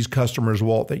one of these customers,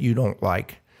 Walt, that you don't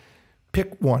like.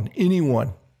 Pick one,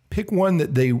 anyone. Pick one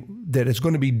that is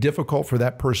going to be difficult for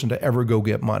that person to ever go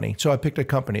get money. So I picked a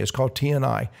company. It's called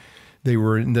TNI. They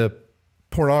were in the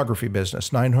pornography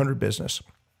business, 900 business.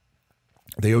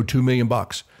 They owed $2 million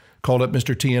bucks. Called up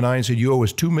Mr. TNI and said, you owe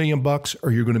us $2 million bucks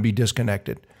or you're going to be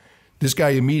disconnected. This guy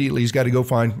immediately, he's got to go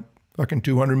find fucking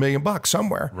 $200 million bucks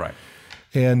somewhere. Right.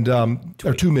 And, or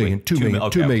 $2 million. I don't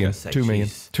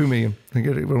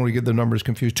want to get the numbers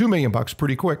confused. $2 million bucks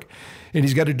pretty quick. And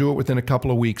he's got to do it within a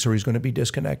couple of weeks or he's going to be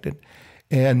disconnected.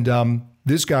 And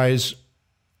this guy's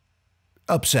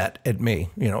upset at me,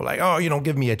 like, oh, you don't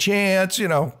give me a chance,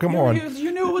 come on.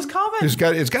 You knew it was coming.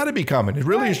 It's got to be coming. It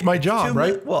really is my job,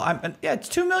 right? Well, it's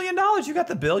 $2 million. You got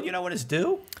the bill. You know when it's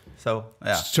due. So,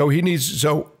 yeah. So he's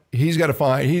got to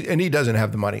find, and he doesn't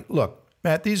have the money. Look,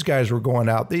 Matt, these guys were going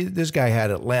out. This guy had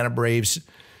Atlanta Braves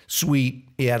suite.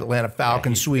 He had Atlanta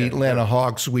Falcons suite, Atlanta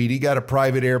Hawks suite. He got a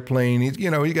private airplane.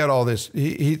 He got all this.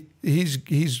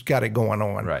 He's got it going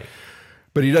on. Right.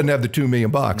 But he doesn't have the $2 million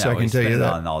bucks. I can tell you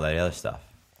that. On all that other stuff.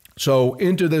 So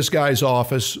into this guy's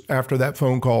office after that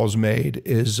phone call is made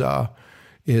is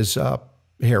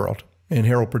Harold, and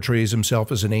Harold portrays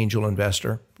himself as an angel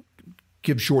investor,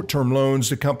 gives short-term loans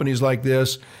to companies like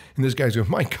this, and this guy's going,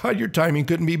 my God, your timing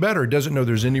couldn't be better. He doesn't know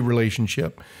there's any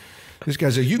relationship. This guy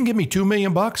says, you can give me $2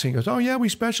 million bucks. He goes, oh yeah, we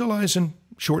specialize in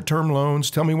short-term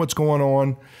loans. Tell me what's going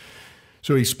on.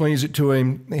 So he explains it to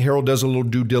him. Harold does a little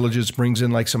due diligence, brings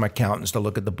in like some accountants to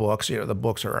look at the books. The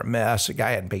books are a mess. The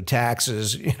guy hadn't paid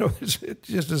taxes. It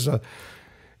just is a.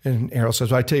 And Harold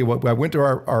says, I tell you what, I went to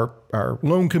our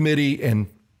loan committee,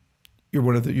 and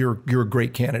you're a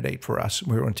great candidate for us.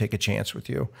 We're going to take a chance with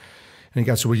you. And he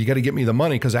goes, so well, you got to get me the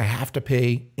money because I have to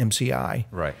pay MCI.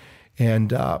 Right.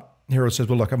 And Harold says,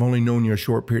 well, look, I've only known you a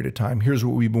short period of time. Here's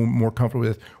what we've been more comfortable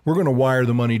with. We're going to wire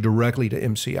the money directly to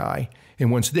MCI. And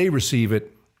once they receive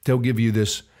it, they'll give you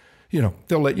this,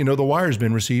 they'll let you know the wire's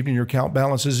been received and your account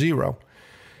balance is zero.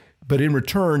 But in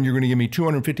return, you're going to give me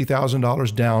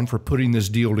 $250,000 down for putting this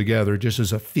deal together just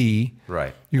as a fee.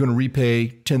 Right. You're going to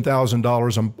repay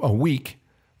 $10,000 a week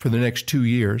for the next 2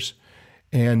 years.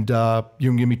 And you're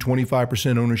going to give me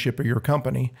 25% ownership of your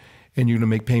company. And you're going to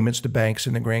make payments to banks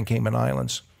in the Grand Cayman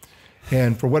Islands.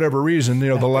 And for whatever reason,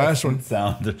 the last one.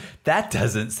 That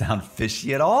doesn't sound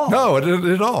fishy at all. No,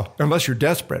 at all. Unless you're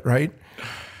desperate, right?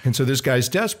 And so this guy's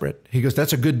desperate. He goes,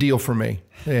 that's a good deal for me.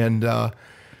 And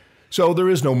so there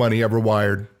is no money ever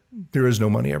wired. There is no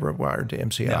money ever wired to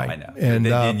MCI. No, I know. And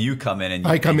then you come in and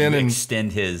I come in and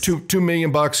extend his $2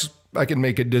 million. I can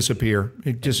make it disappear.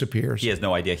 It disappears. He has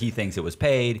no idea. He thinks it was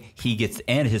paid. He gets,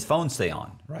 and his phone stay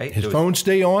on, right? His phone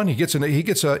stay on. He gets an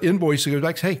invoice. He goes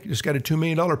like, hey, just got a $2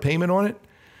 million payment on it,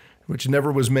 which never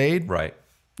was made. Right.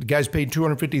 The guy's paid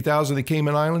 $250,000 to the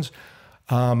Cayman Islands,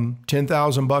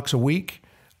 $10,000 a week.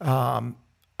 I'm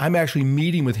actually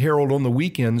meeting with Harold on the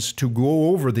weekends to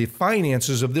go over the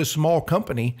finances of this small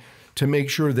company to make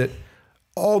sure that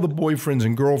all the boyfriends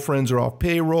and girlfriends are off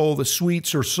payroll, the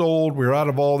suites are sold, we're out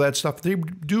of all that stuff. They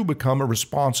do become a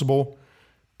responsible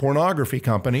pornography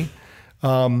company,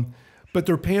 but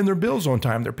they're paying their bills on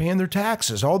time. They're paying their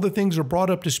taxes. All the things are brought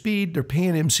up to speed. They're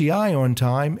paying MCI on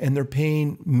time, and they're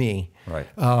paying me, right?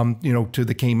 To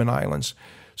the Cayman Islands.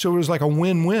 So it was like a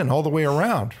win-win all the way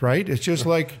around, right? It's just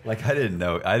like I didn't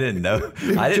know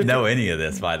any of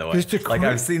this, by the way.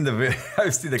 I've seen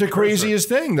the craziest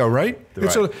thing, though, right?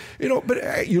 Right. So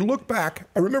but you look back.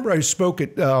 I remember I spoke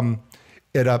at a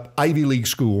Ivy League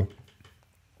school,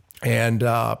 and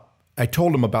I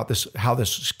told them about how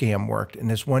this scam worked. And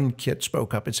this one kid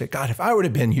spoke up and said, "God, if I would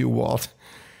have been you, Walt,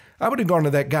 I would have gone to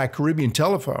that guy Caribbean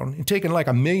Telephone and taken like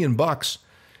 $1 million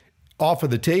off of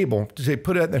the table to say,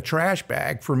 put it in the trash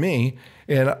bag for me,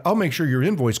 and I'll make sure your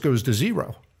invoice goes to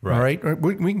zero." Right. All right.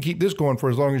 We can keep this going for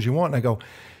as long as you want. And I go,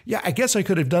 yeah, I guess I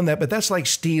could have done that, but that's like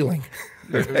stealing.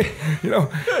 But if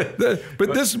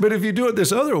you do it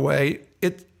this other way,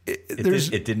 it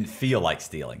didn't feel like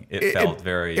stealing. It felt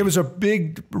very. It was a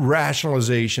big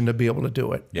rationalization to be able to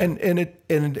do it. Yeah.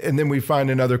 And then we find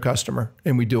another customer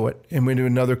and we do it, and we do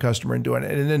another customer and do it,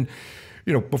 and then,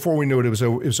 before we knew it, it was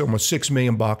almost $6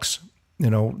 million.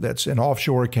 That's in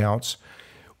offshore accounts.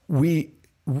 The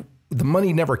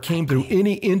money never came through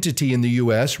any entity in the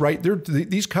U.S., right?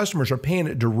 These customers are paying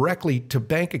it directly to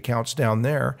bank accounts down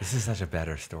there. This is such a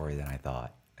better story than I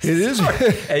thought. It is. And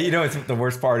it's the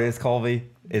worst part is, Colby,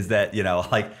 is that,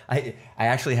 I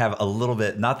actually have a little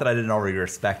bit, not that I didn't already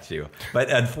respect you, but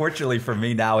unfortunately for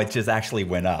me now, it just actually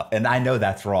went up. And I know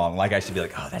that's wrong. Like, I should be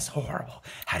like, oh, that's horrible.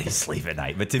 How do you sleep at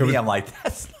night? But to me, I'm like,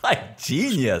 that's like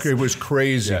genius. It was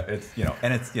crazy. Yeah,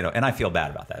 and I feel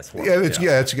bad about that. It's horrible.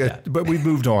 Yeah, it's good. Yeah. But we've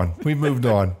moved on.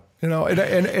 And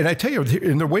I tell you,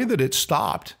 in the way that it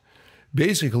stopped,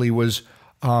 basically was,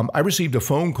 I received a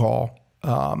phone call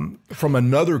from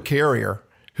another carrier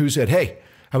who said, hey,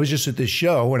 I was just at this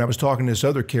show and I was talking to this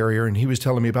other carrier and he was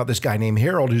telling me about this guy named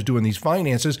Harold who's doing these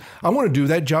finances. I want to do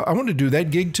that job. I want to do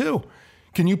that gig too.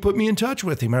 Can you put me in touch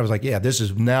with him? And I was like, yeah, this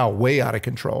is now way out of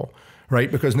control, right?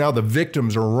 Because now the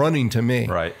victims are running to me.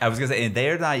 Right. I was going to say, and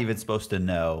they're not even supposed to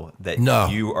know that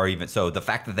you are even, so the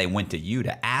fact that they went to you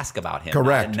to ask about him.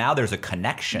 Correct. Now there's a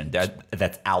connection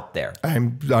that's out there.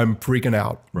 I'm freaking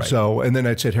out. Right. So, and then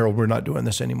I said, Harold, we're not doing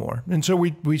this anymore. And so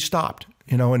we stopped,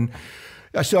 and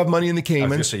I still have money in the Caymans. I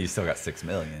was going to say, you still got $6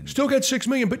 million. Still got $6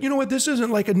 million. But you know what? This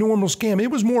isn't like a normal scam. It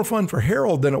was more fun for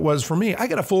Harold than it was for me. I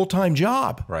got a full-time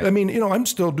job. Right. I mean, I'm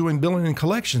still doing billing and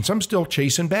collections. I'm still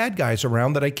chasing bad guys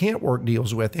around that I can't work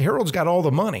deals with. Harold's got all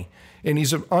the money, and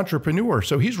he's an entrepreneur.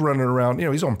 So he's running around,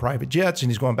 he's on private jets,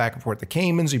 and he's going back and forth to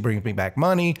Caymans. He brings me back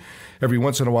money. Every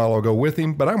once in a while, I'll go with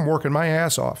him. But I'm working my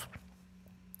ass off.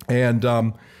 And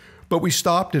but we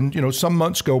stopped, and, some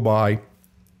months go by.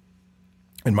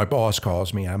 And my boss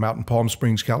calls me. I'm out in Palm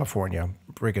Springs, California,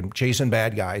 freaking chasing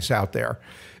bad guys out there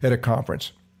at a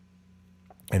conference.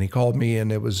 And he called me,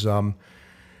 and it was, I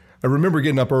remember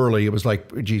getting up early. It was like,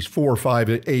 4 or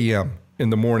 5 a.m. in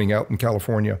the morning out in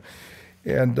California.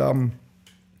 And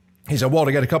he said, Walt,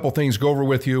 I got a couple things to go over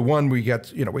with you. One, we got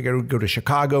to go to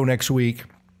Chicago next week.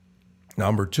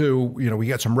 Number two, we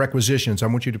got some requisitions. I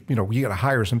want you to, you got to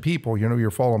hire some people.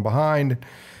 You're falling behind.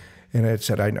 And I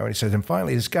said, I know. And he said, and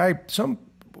finally, this guy, some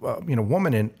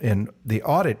woman in the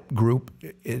audit group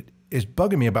is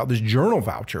bugging me about this journal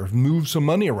voucher. Move some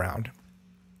money around.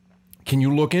 Can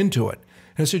you look into it?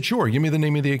 And I said, sure. Give me the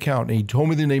name of the account. And he told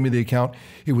me the name of the account.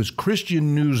 It was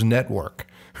Christian News Network,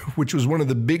 which was one of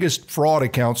the biggest fraud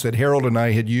accounts that Harold and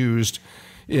I had used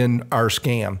in our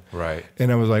scam. Right.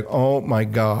 And I was like, oh my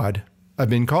God, I've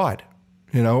been caught.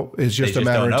 You know, it's just a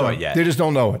matter of time. Yet. They just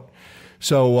don't know it.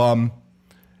 So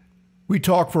we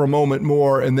talked for a moment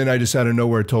more, and then I just out of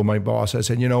nowhere told my boss, I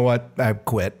said, you know what, I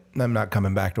quit. I'm not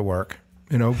coming back to work.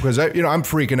 You know, because I'm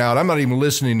freaking out. I'm not even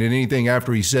listening to anything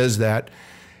after he says that.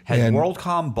 Has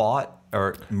WorldCom bought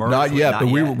or merged? Not yet, but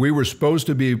we were supposed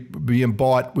to be being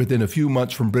bought within a few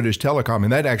months from British Telecom,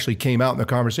 and that actually came out in the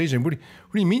conversation. What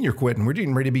do you mean you're quitting? We're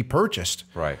getting ready to be purchased.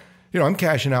 Right. You know, I'm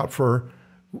cashing out for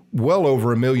well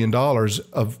over $1 million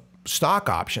of stock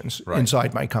options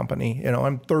inside my company. You know,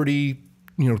 I'm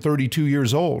 32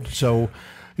 years old. So,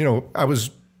 you know,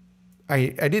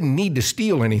 I didn't need to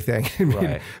steal anything,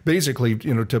 basically,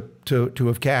 you know, to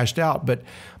have cashed out. But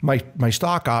my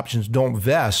stock options don't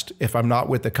vest if I'm not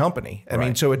with the company. I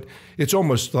mean, so it's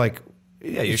almost like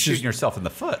you're shooting yourself in the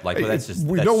foot. Like, well, that's just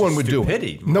no one would do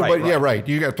it. Nobody. Yeah, right.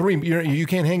 You got three. You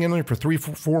can't hang in there for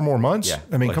 3-4 more months. Yeah.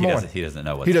 I mean, come on. He doesn't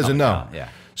know. He doesn't know. Out. Yeah.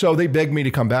 So they begged me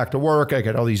to come back to work. I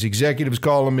got all these executives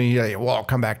calling me. Well, I'll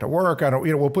come back to work.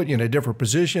 We'll put you in a different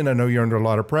position. I know you're under a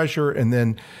lot of pressure. And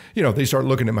then, you know, they start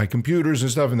looking at my computers and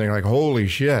stuff, and they're like, "Holy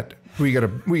shit, we got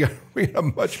a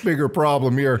much bigger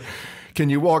problem here. Can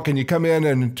you come in,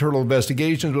 and Internal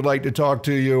Investigations would like to talk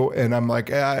to you?" And I'm like,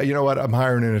 you know what? I'm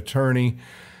hiring an attorney.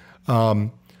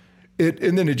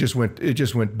 And then it just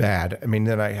went bad. I mean,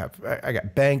 then I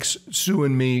got banks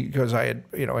suing me because I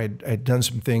had done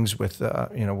some things with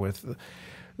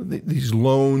these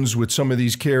loans with some of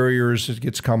these carriers. It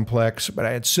gets complex, but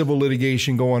I had civil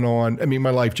litigation going on. I mean,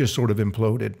 my life just sort of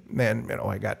imploded. And, you know,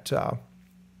 I got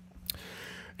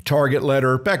target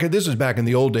letter. This is back in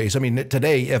the old days. I mean,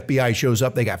 today FBI shows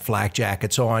up, they got flak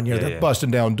jackets on, they're busting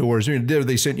down doors.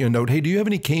 They sent you a note, "Hey, do you have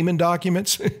any Cayman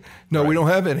documents?" No, we don't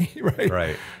have any, right?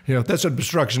 Right. You know, that's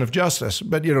obstruction of justice.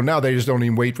 But, you know, now they just don't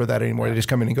even wait for that anymore. They just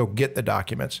come in and go get the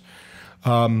documents.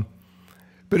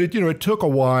 But it took a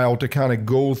while to kind of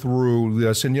go through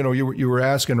this. And, you know, you were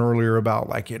asking earlier about,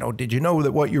 like, you know, did you know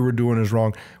that what you were doing is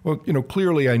wrong? Well, you know,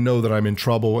 clearly I know that I'm in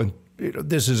trouble, and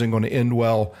this isn't going to end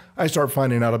well. I start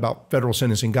finding out about federal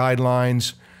sentencing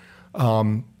guidelines,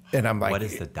 and I'm like, what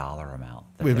is the dollar amount?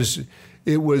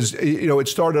 It was, you know, it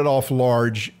started off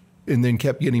large and then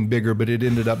kept getting bigger, but it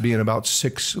ended up being about a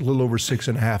little over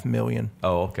 $6.5 million.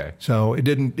 Oh, okay. So it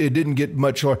didn't get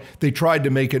much larger. They tried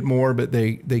to make it more, but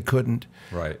they couldn't.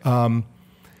 Right. Then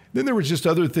there was just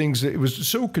other things that it was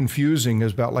so confusing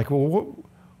about, like, well,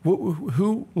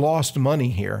 who lost money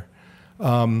here?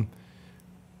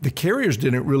 The carriers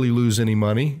didn't really lose any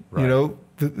money. Right. You know,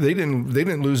 they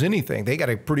didn't lose anything. They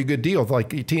got a pretty good deal. Like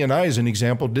TNI, as an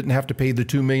example, didn't have to pay the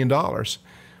 $2 million.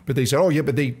 But they said, "Oh yeah,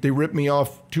 but they ripped me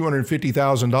off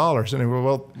 $250,000." And they were,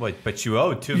 well, wait, but you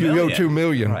owe $2 million. You owe $2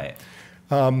 million. Right.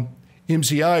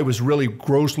 MCI was really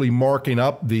grossly marking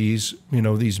up these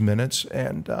minutes,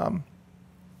 and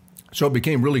so it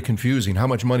became really confusing. How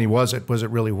much money was it? Was it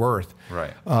really worth?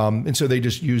 Right. And so they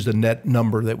just used the net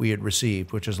number that we had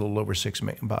received, which is a little over $6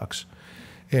 million.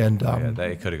 And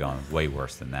they could have gone way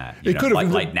worse than that. It could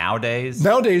have, like nowadays.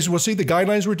 Nowadays, well, see, the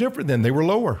guidelines were different then. They were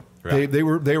lower. Right. They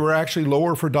were actually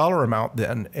lower for dollar amount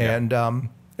then, and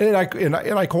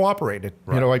I cooperated.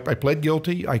 Right. You know, I pled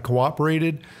guilty. I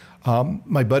cooperated.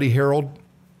 My buddy Harold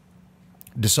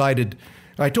decided.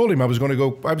 I told him I was going to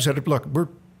go. I said, "Look,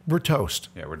 we're toast.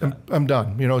 Yeah, we're done. I'm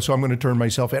done. You know, so I'm going to turn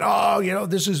myself in. Oh, you know,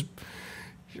 it's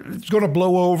going to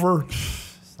blow over."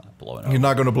 Blowing over. You're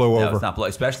not going to blow over. No, it's not blowing.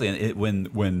 Especially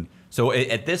when. So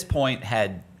at this point,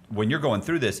 when you're going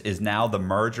through this, is now the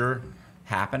merger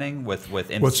happening with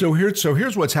MCI? Well, so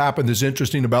here's what's happened that's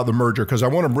interesting about the merger, because I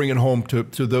want to bring it home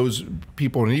to those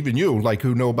people, and even you, like,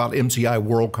 who know about MCI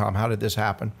WorldCom. How did this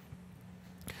happen?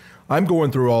 I'm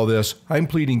going through all this. I'm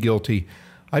pleading guilty.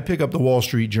 I pick up the Wall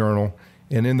Street Journal,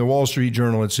 and in the Wall Street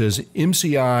Journal it says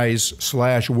MCI's /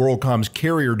 WorldCom's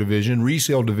carrier division,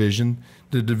 resale division,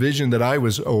 the division that I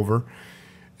was over,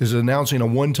 is announcing a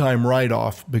one-time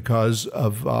write-off because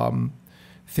of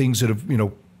things that have, you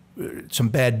know, some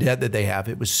bad debt that they have.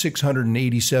 It was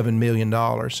 $687 million.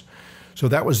 So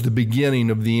that was the beginning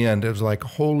of the end. It was like,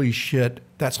 holy shit,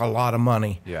 that's a lot of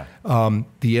money. Yeah.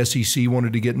 The SEC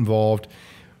wanted to get involved.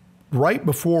 Right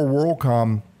before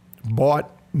WorldCom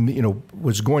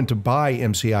was going to buy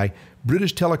MCI,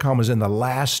 British Telecom was in the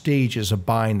last stages of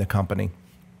buying the company.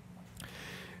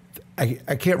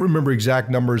 I can't remember exact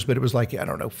numbers, but it was like, I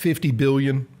don't know, 50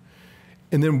 billion.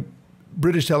 And then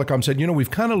British Telecom said, you know,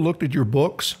 we've kind of looked at your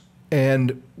books,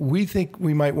 and we think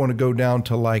we might want to go down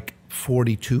to like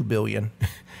 42 billion.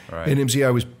 Right. And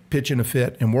MCI was pitching a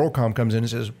fit, and WorldCom comes in and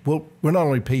says, well, we'll not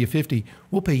only pay you 50,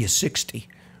 we'll pay you 60.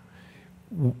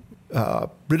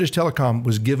 British Telecom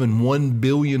was given $1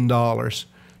 billion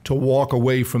to walk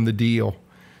away from the deal.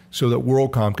 so that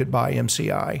WorldCom could buy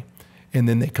MCI. And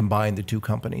then they combined the two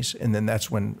companies. And then that's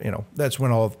when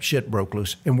all shit broke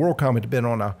loose. And WorldCom had been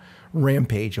on a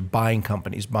rampage of buying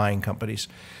companies.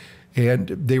 And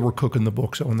they were cooking the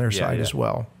books on their side as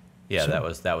well. Yeah, so, that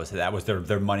was their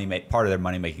part of their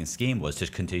money making scheme was to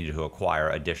continue to acquire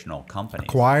additional companies.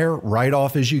 Acquire, write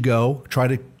off as you go, try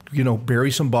to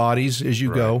bury some bodies as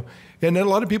you go. And then a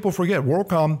lot of people forget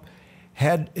WorldCom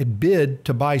had a bid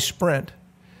to buy Sprint.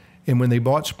 And when they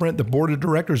bought Sprint, the board of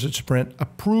directors at Sprint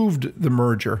approved the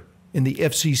merger, and the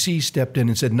FCC stepped in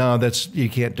and said, "No, you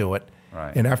can't do it."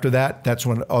 Right. And after that, that's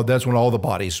when all the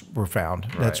bodies were found.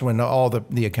 Right. That's when all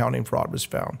the accounting fraud was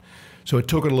found. So it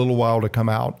took it a little while to come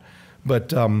out,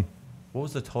 but what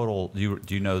was the total? Do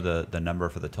you know the number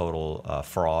for the total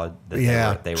fraud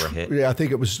that they were hit? Yeah, I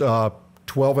think it was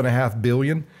 $12.5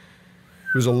 billion.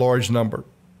 It was a large number,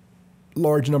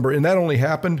 and that only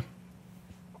happened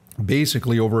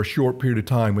basically over a short period of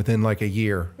time, within like a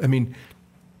year. I mean,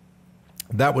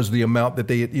 that was the amount that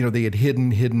they had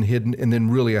hidden, and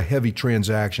then really a heavy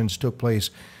transactions took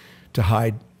place to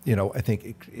hide, I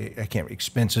think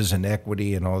expenses and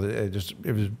equity and all that.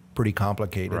 It was pretty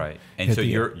complicated. Right. And so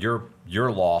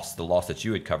your loss, the loss that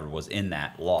you had covered, was in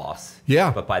that loss.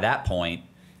 Yeah. But by that point,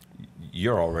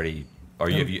 you're already. Are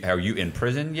you in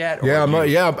prison yet? Or I'm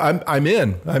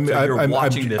in. I'm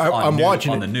watching this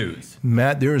on the news.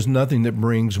 Matt, there is nothing that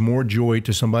brings more joy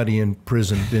to somebody in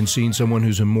prison than seeing someone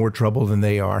who's in more trouble than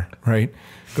they are, right?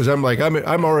 Because I'm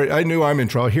already. I knew I'm in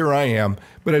trouble. Here I am.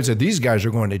 But I said these guys are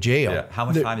going to jail. Yeah. How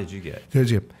much time did you get?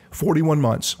 41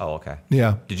 months. Oh, okay.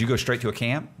 Yeah. Did you go straight to a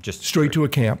camp? Just straight to a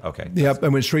camp. Okay. Yep, I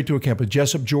went straight to a camp at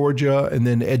Jessup, Georgia, and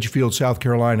then Edgefield, South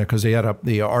Carolina, because they had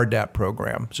the RDAP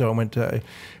program. So I went to,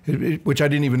 which I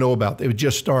didn't even know about. It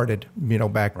just started,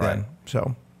 back then.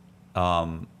 So.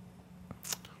 I'm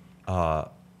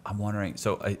wondering.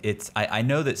 So I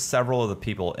know that several of the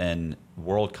people in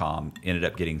WorldCom ended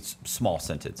up getting small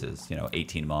sentences.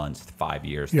 18 months, 5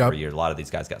 years, 3 years. A lot of these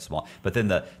guys got small. But then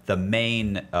the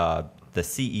main the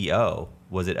CEO,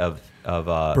 was it of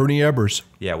Bernie Ebbers?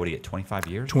 Yeah. What do you get? 25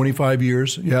 years. 25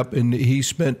 years. Yep. And he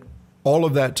spent all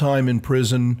of that time in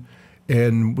prison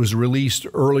and was released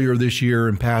earlier this year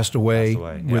and passed away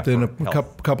within a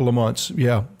couple of months.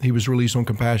 Yeah. He was released on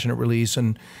compassionate release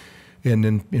and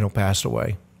then passed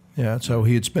away. Yeah, so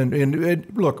he had spent, and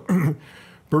look,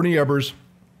 Bernie Ebbers,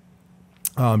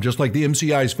 just like the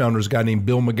MCI's founder, is a guy named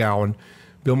Bill McGowan.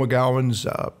 Bill McGowan's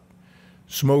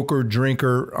smoker,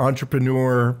 drinker,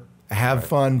 entrepreneur, have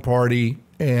fun, party,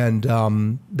 and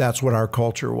that's what our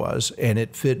culture was, and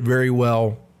it fit very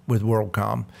well with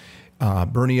WorldCom.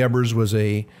 Bernie Ebbers was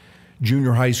a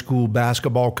junior high school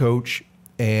basketball coach,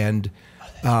 and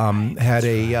had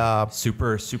a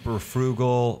super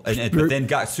frugal, but then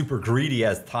got super greedy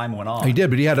as time went on. He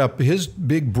did, but he had his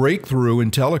big breakthrough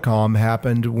in telecom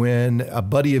happened when a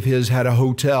buddy of his had a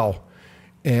hotel,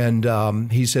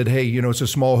 and he said, "Hey, it's a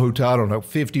small hotel, I don't know,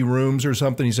 50 rooms or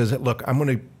something." He says, "Look, I'm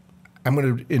going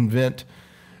to invent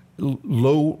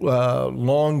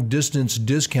long distance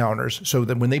discounters so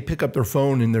that when they pick up their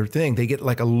phone and their thing, they get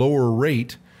like a lower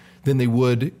rate than they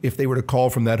would if they were to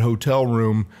call from that hotel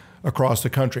room across the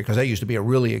country, because that used to be a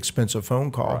really expensive phone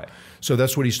call." Right. So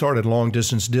that's what he started, long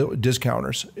distance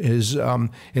discounters. And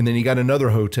then he got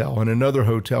another hotel and another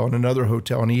hotel and another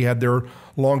hotel, and he had their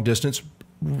long distance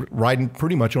riding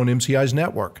pretty much on MCI's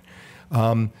network.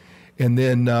 And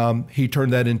then he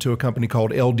turned that into a company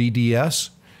called LDDS,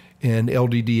 and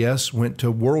LDDS went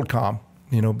to WorldCom,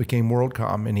 became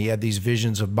WorldCom, and he had these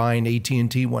visions of buying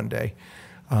AT&T one day.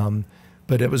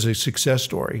 But it was a success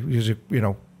story. He was a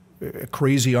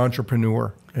crazy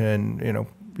entrepreneur, and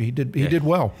he did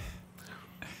well.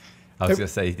 I was gonna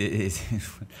say,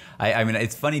 I mean,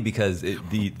 it's funny because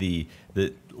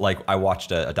like I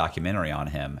watched a documentary on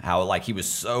him, how like he was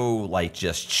so like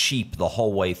just cheap the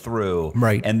whole way through,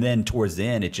 right? And then towards the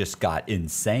end, it just got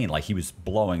insane. Like he was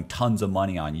blowing tons of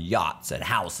money on yachts and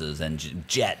houses and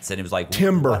jets, and it was like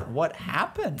timber. What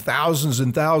happened? Thousands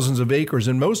and thousands of acres,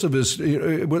 and most of his.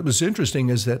 What was interesting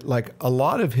is that like a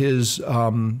lot of his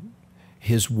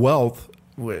wealth,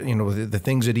 the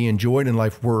things that he enjoyed in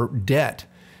life were debt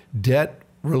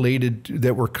related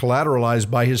that were collateralized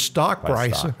by his stock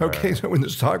price. Okay, so when the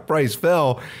stock price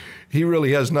fell, he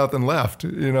really has nothing left.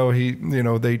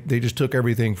 They just took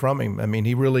everything from him. I mean,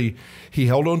 he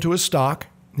held on to his stock.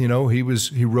 He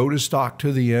rode his stock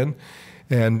to the end,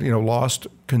 and lost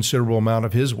considerable amount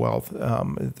of his wealth.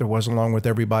 There was along with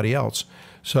everybody else.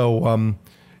 So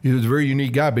he was a very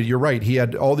unique guy. But you're right. He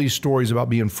had all these stories about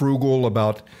being frugal,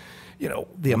 about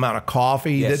the amount of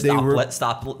coffee Yeah, that they were.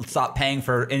 Stop paying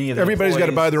for any of the Everybody's got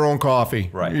to employees. buy their own coffee,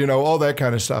 Right. all that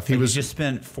kind of stuff. He just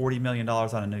spent $40 million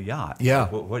on a new yacht. Yeah.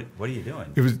 What are you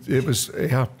doing?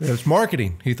 It's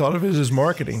marketing. He thought of it as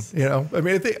marketing. I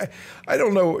mean, I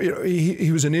don't know.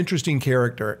 He was an interesting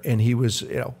character, and he was,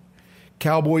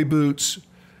 cowboy boots.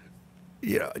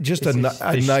 Just a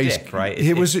nice shtick, right?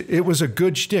 It was a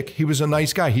good shtick. He was a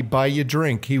nice guy. He'd buy you a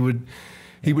drink.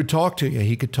 He would talk to you.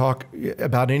 He could talk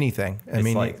about anything. I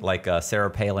mean, like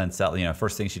Sarah Palin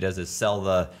first thing she does is sell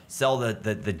the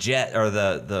jet or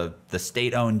the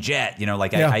state-owned jet.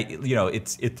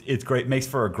 It's great. It makes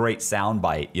for a great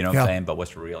soundbite. You know what I'm saying? But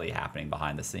what's really happening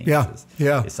behind the scenes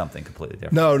is something completely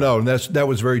different. No, that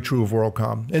was very true of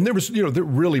WorldCom. And there was there were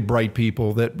really bright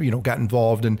people that got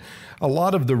involved, and a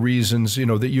lot of the reasons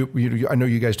that I know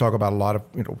you guys talk about a lot of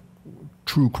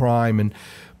true crime,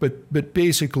 but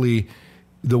basically,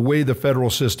 the way the federal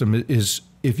system is,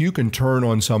 if you can turn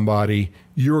on somebody,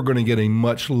 you're going to get a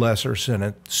much lesser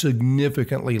sentence,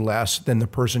 significantly less than the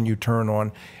person you turn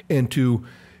on. And to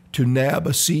nab a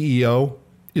CEO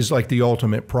is like the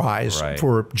ultimate prize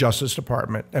for Justice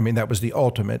Department. I mean, that was the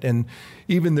ultimate. And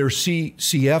even their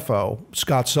CFO,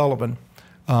 Scott Sullivan,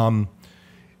 I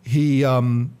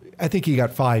think he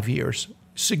got 5 years.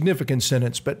 Significant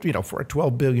sentence, but for a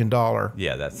 $12 billion,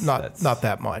 that's not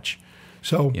that much.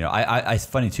 So it's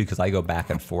funny too because I go back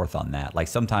and forth on that. Like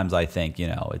sometimes I think it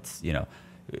was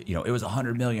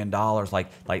 $100 million.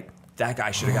 Like that guy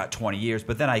should have got 20 years.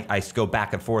 But then I go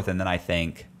back and forth, and then I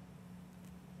think,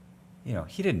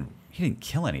 he didn't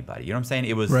kill anybody. You know what I'm saying?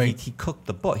 It was he cooked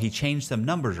the book. He changed some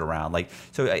numbers around. Like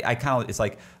so, I kind of it's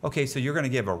like, okay, so you're going to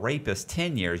give a rapist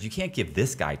 10 years. You can't give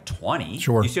this guy 20.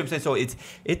 Sure. You see what I'm saying? So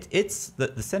it's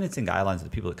the sentencing guidelines of the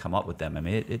people that come up with them. I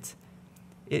mean, it's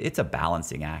a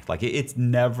balancing act. Like it's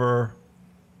never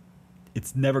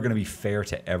going to be fair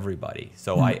to everybody.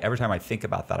 So every time I think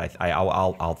about that,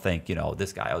 I'll think,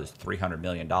 this guy owes $300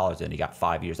 million and he got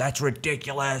 5 years. That's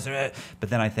ridiculous. But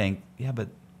then I think, yeah, but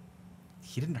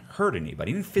he didn't hurt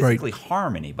anybody. He didn't physically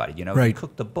harm anybody. He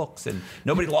cooked the books and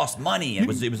nobody lost money. It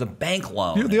was a bank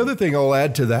loan. The other thing I'll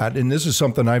add to that, and this is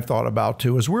something I've thought about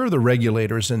too, is where are the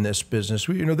regulators in this business?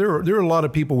 There are a lot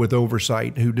of people with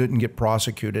oversight who didn't get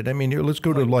prosecuted. I mean, let's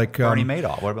go to Bernie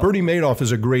Madoff. What about Bernie Madoff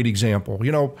is a great example.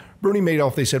 Bernie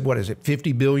Madoff, they said, what is it,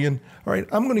 50 billion? All right,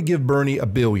 I'm going to give Bernie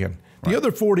 $1 billion. The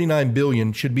other 49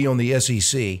 billion should be on the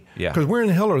SEC. Yeah. Because where in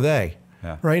the hell are they?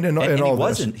 Yeah. Right, and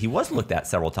he was looked at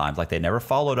several times. Like they never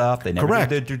followed up. They never did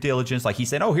their due diligence. Like he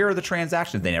said, "Oh, here are the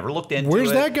transactions." They never looked into it.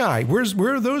 Where's that guy?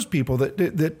 Where are those people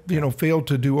that failed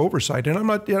to do oversight? And I'm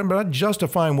not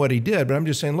justifying what he did, but I'm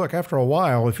just saying, look, after a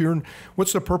while,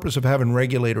 what's the purpose of having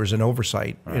regulators and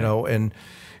oversight? Right. And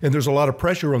there's a lot of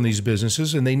pressure on these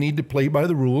businesses, and they need to play by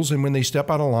the rules. And when they step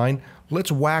out of line,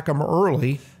 let's whack them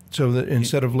early. So that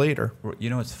instead of later.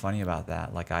 What's funny about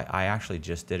that? Like I actually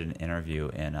just did an interview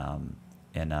in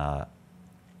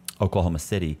Oklahoma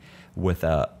City with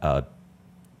an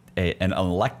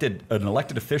elected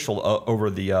official over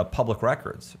the public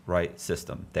records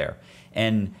system there,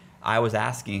 and I was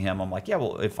asking him, I'm like, yeah,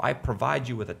 well, if I provide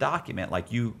you with a document,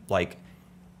 you're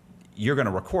going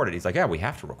to record it. He's like, yeah, we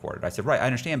have to record it. I said, right, I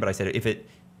understand, but I said, what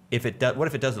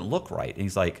if it doesn't look right? And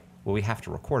he's like, well, we have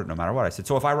to record it no matter what. I said,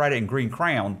 so if I write it in green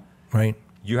crayon,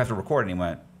 you have to record it. And he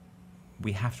went,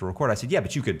 we have to record. I said, yeah,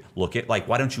 but you could look at,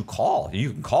 why don't you call?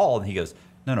 You can call. And he goes,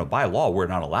 no, by law, we're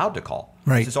not allowed to call.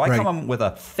 Right. So I come up with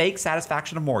a fake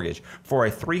satisfaction of mortgage for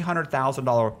a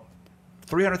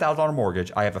 $300,000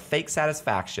 mortgage. I have a fake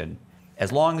satisfaction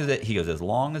as long as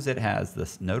it has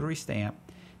this notary stamp,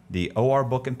 the OR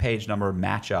book and page number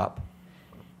match up,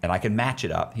 and I can match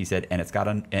it up. He said, and it's got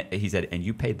he said, and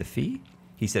you paid the fee?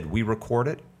 He said, we record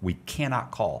it. We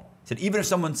cannot call. He said, even if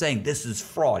someone's saying this is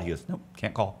fraud, he goes, nope,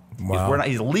 can't call. Wow.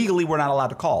 Legally, we're not allowed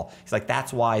to call. He's like,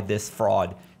 that's why this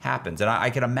fraud happens. And I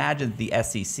can imagine the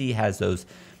SEC has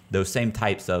those same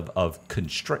types of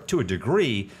constrict to a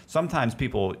degree. Sometimes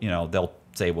people, they'll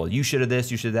say, well, you should have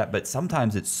this, you should have that. But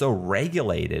sometimes it's so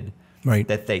regulated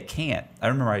that they can't. I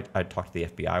remember I talked to the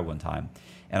FBI one time,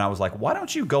 and I was like, why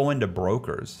don't you go into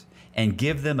brokers and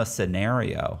give them a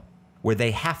scenario where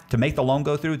they have to make the loan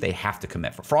go through, they have to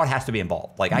commit. Fraud has to be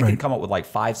involved. I can come up with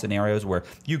 5 scenarios where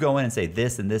you go in and say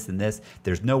this and this and this.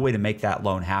 There's no way to make that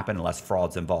loan happen unless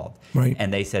fraud's involved. Right.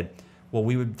 And they said, well,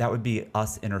 that would be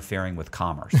us interfering with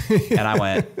commerce. And I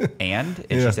went, and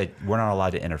she said, we're not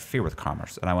allowed to interfere with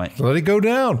commerce. And I went, let it go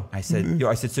down. I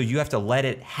said, so you have to let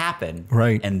it happen,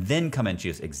 and then come in. She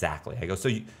goes, exactly. I go,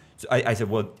 I said,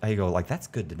 well, I go, that's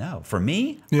good to know. For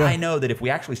me, I know that if we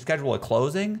actually schedule a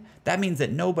closing, that means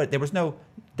that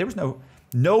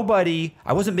nobody,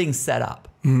 I wasn't being set up.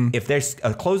 If there's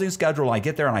a closing schedule and I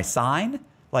get there and I sign,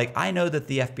 like I know that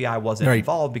the FBI wasn't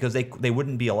involved because they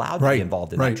wouldn't be allowed to be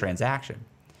involved in that transaction.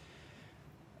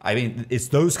 I mean, it's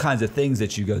those kinds of things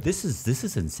that you go, this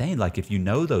is insane. Like if you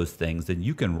know those things, then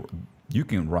you can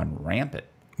run rampant.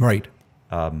 Right.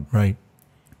 Right.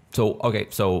 So okay,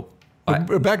 so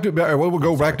we'll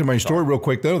go back to my story real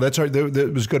quick though.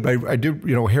 That was good. I did.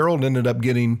 Harold ended up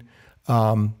getting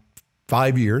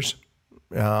 5 years.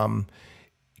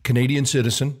 Canadian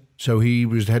citizen, so he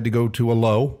had to go to a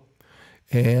low,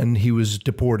 and he was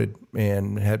deported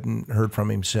and hadn't heard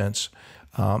from him since.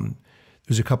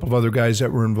 There's a couple of other guys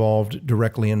that were involved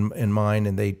directly in mine,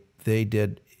 and they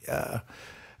did. I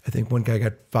think one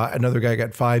guy another guy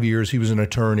got 5 years. He was an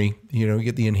attorney. You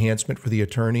get the enhancement for the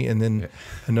attorney, and then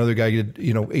another guy did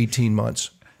 18 months.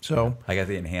 So I got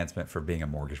the enhancement for being a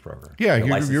mortgage broker. Yeah,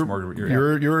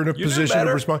 you're in a position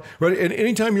of responsibility. Right, and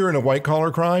anytime you're in a white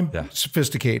collar crime,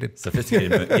 sophisticated.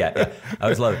 Yeah. I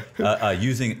always love it.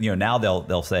 Using now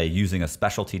they'll say using a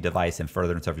specialty device in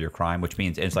furtherance of your crime, which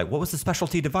means, and it's like, what was the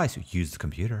specialty device? You use the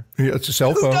computer. Yeah, it's a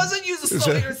cell phone. Who doesn't use a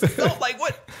cell phone? Like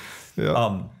what?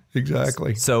 Yeah,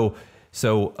 exactly. So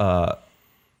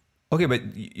okay,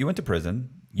 but you went to prison.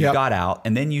 You got out,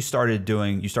 and then you started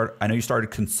doing. I know you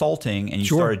started consulting, and you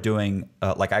started doing.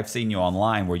 Like I've seen you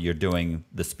online, where you're doing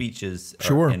the speeches,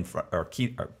 or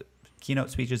keynote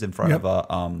speeches in front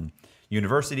of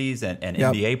universities and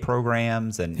MBA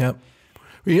programs, and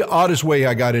The oddest way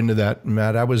I got into that,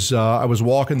 Matt. I was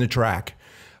walking the track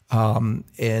in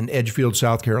Edgefield,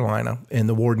 South Carolina, and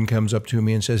the warden comes up to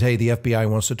me and says, "Hey, the FBI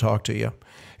wants to talk to you,"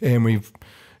 and we've,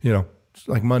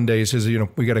 like Monday, he says,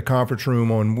 we got a conference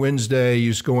room on Wednesday.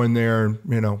 You just go in there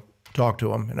and, talk to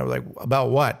them. And I was like, about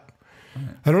what?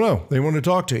 I don't know. They want to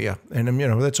talk to you. And,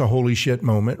 that's a holy shit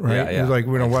moment, right? Yeah. It's like,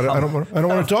 what? I don't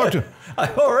want to talk to them.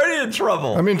 I'm already in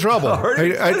trouble. I'm in trouble.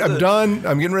 I'm done.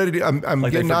 I'm getting ready to, I'm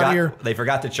like getting out of here. They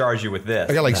forgot to charge you with this.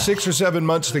 I got like 6 or 7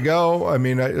 months to go. I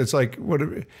mean, it's like, what?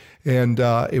 And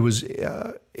it was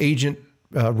Agent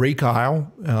Ray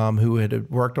Kyle, who had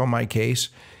worked on my case.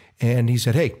 And he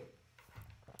said, hey,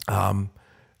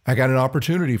 I got an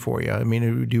opportunity for you. I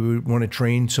mean, do you want to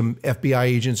train some FBI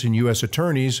agents and U.S.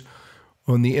 attorneys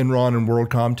on the Enron and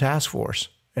WorldCom task force?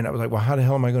 And I was like, well, how the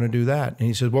hell am I going to do that? And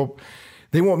he said, well,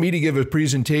 they want me to give a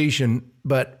presentation,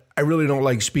 but I really don't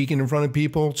like speaking in front of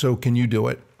people. So can you do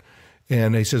it?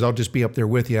 And he says, I'll just be up there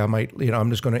with you. I might, I'm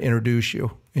just going to introduce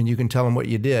you and you can tell them what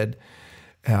you did.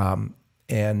 And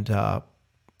I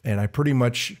pretty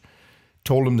much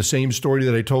told him the same story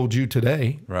that I told you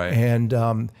today. Right.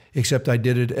 And except I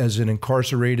did it as an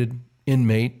incarcerated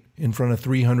inmate in front of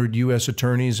 300 U.S.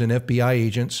 attorneys and FBI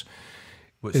agents.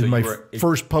 So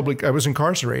first public, I was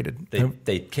incarcerated.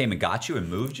 They came and got you and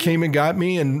moved you? Came and got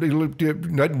me and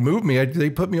not moved me.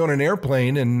 They put me on an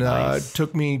airplane and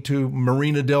took me to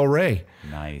Marina Del Rey,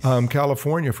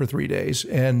 California for 3 days.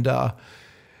 And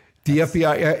the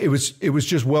FBI, it was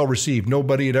just well received.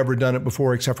 Nobody had ever done it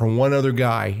before except for one other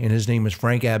guy, and his name is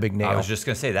Frank Abagnale. I was just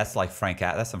going to say, that's like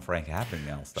that's some Frank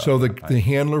Abagnale stuff. So the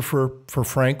handler for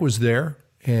Frank was there,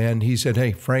 and he said,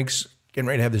 hey, Frank's getting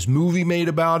ready to have this movie made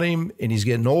about him, and he's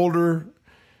getting older.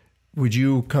 Would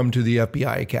you come to the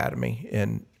FBI Academy?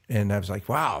 And I was like,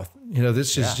 wow,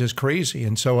 this is just crazy.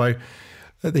 And so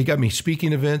they got me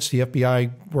speaking events. The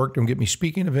FBI worked on getting me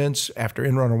speaking events after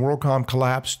Enron and WorldCom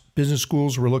collapsed. Business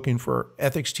schools were looking for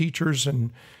ethics teachers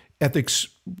and ethics.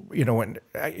 And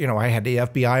I had the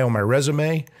FBI on my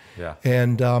resume. Yeah.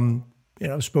 And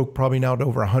spoke probably now to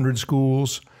over 100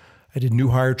 schools. I did new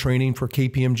hire training for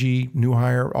KPMG new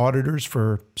hire auditors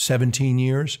for 17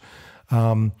 years,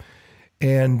 it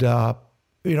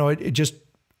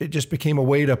just became a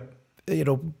way to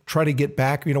try to get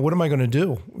back. What am I going to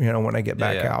do? When I get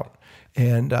back out.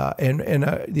 And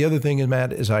the other thing is,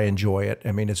 Matt, is I enjoy it.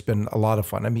 I mean, it's been a lot of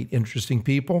fun. I meet interesting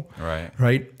people.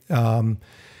 Right. About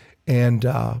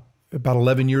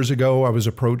 11 years ago, I was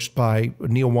approached by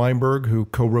Neil Weinberg, who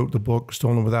co-wrote the book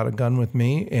Stolen Without a Gun with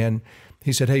me, and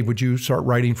he said, hey, would you start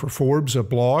writing for Forbes, a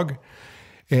blog?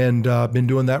 And been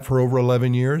doing that for over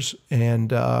 11 years. And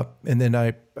then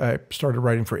I started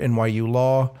writing for NYU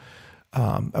Law,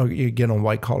 again on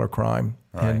white collar crime.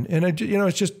 Right.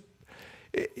 It's just,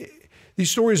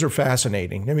 these stories are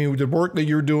fascinating. I mean, the work that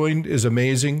you're doing is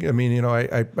amazing. I mean,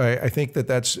 I think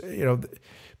that's,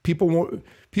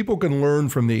 people can learn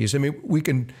from these. I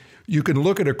mean, you can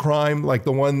look at a crime like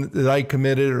the one that I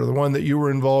committed or the one that you were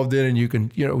involved in, and you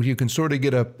can sort of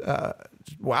get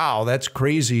wow, that's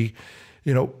crazy,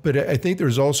 But I think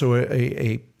there's also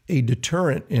a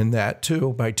deterrent in that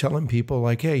too, by telling people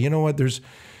like, hey, you know what? There's,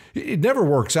 it never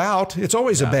works out. It's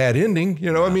always a bad ending.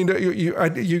 You know, I mean,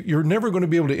 you're never going to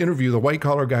be able to interview the white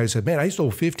collar guy who said, man, I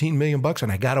stole $15 million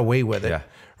and I got away with it.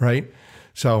 Right.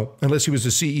 So unless he was the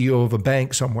CEO of a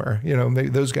bank somewhere, you know,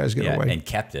 those guys get away. And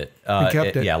kept it.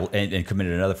 And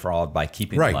committed another fraud by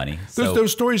keeping the money. So,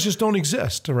 those stories just don't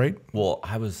exist, right? Well,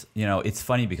 it's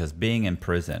funny because being in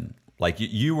prison, like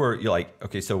you're like,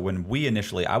 okay, so when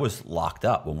I was locked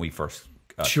up when we first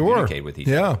communicated with each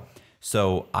other.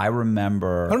 So I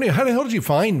remember. I don't know, how the hell did you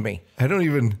find me? I don't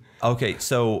even. Okay,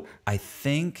 so I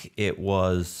think it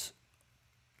was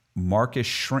Marcus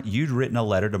Schrenker. You'd written a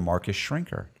letter to Marcus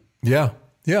Schrenker. Yeah.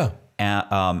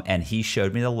 And he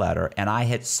showed me the letter,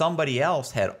 and somebody else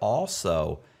had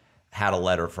also had a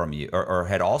letter from you, or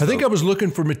had also. I think I was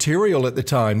looking for material at the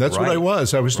time. That's what I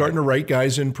was. I was starting to write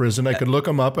guys in prison. I could look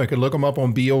them up. I could look them up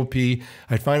on BOP.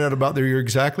 I'd find out about them. You're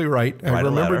exactly right. I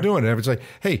remember doing it. I was like,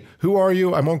 hey, who are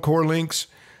you? I'm on Core Links.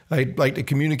 I'd like to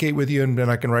communicate with you, and then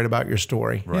I can write about your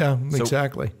story. Right. Yeah,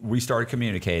 exactly. So we started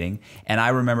communicating, and I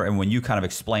remember, and when you kind of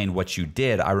explained what you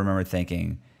did, I remember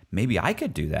thinking, maybe I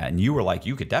could do that. And you were like,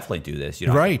 you could definitely do this. You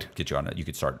know, right. Get you on it. You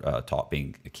could start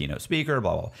being a keynote speaker,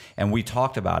 blah, blah, blah. And we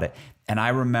talked about it. And I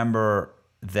remember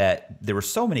that there were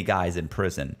so many guys in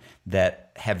prison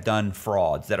that have done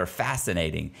frauds that are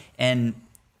fascinating. And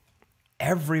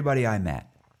everybody I met,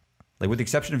 like with the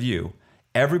exception of you,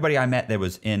 everybody I met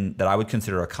that I would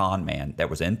consider a con man that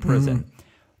was in prison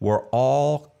were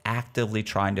all actively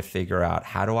trying to figure out,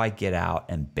 how do I get out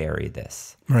and bury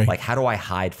this? Right. Like, how do I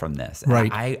hide from this? And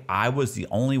right. I was the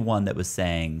only one that was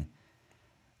saying,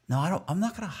 no, I'm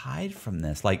not going to hide from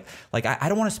this. Like I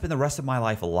don't want to spend the rest of my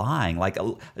life lying. Like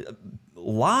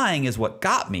lying is what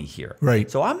got me here. Right.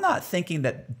 So I'm not thinking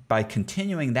that by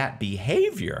continuing that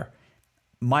behavior,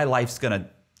 my life's going to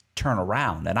turn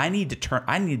around, and I need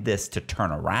this to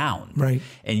turn around. Right.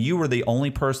 And you were the only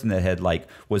person that had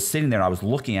was sitting there, and I was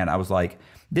looking at it, I was like,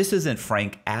 this isn't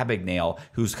Frank Abagnale,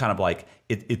 who's kind of like,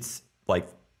 it's like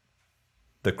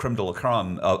the creme de la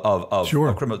creme of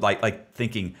criminal, like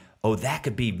thinking, oh, that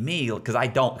could be me, because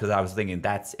I was thinking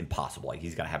that's impossible. Like,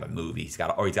 he's gonna have a movie, he's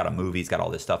got a movie, he's got all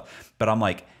this stuff. But I'm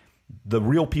like, the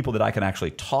real people that I can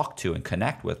actually talk to and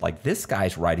connect with, like, this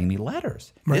guy's writing me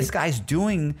letters. Right. This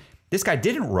guy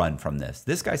didn't run from this.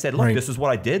 This guy said, look, this is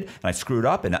what I did, and I screwed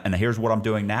up, and here's what I'm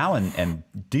doing now, and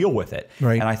deal with it.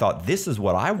 Right. And I thought, this is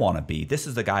what I want to be. This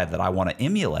is the guy that I want to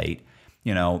emulate,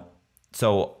 you know.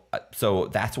 So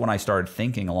that's when I started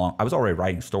thinking along. I was already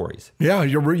writing stories. Yeah,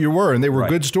 you were, and they were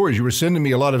good stories. You were sending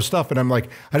me a lot of stuff, and I'm like,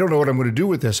 I don't know what I'm going to do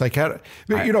with this. I can't,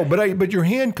 but you're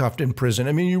handcuffed in prison.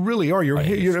 I mean, you really are.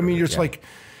 It's like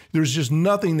there's just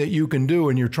nothing that you can do,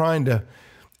 and you're trying to,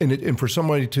 and for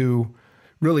somebody to.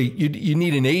 Really, you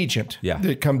need an agent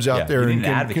that comes out there. You need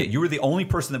an advocate. You were the only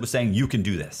person that was saying, you can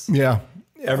do this. Yeah.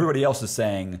 Everybody else is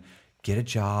saying, get a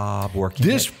job, work.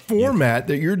 This format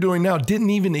that you're doing now didn't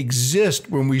even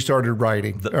exist when we started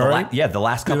writing. The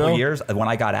last couple of years, when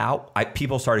I got out,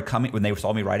 people started coming, when they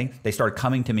saw me writing, they started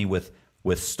coming to me with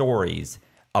stories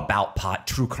about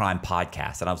true crime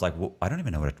podcasts. And I was like, well, I don't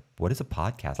even know what is a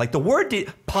podcast. Like, the word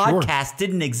podcast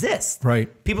didn't exist.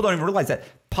 Right. People don't even realize that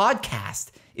podcast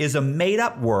is a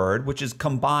made-up word, which is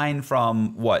combined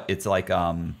from what? It's like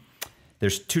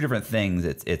there's two different things.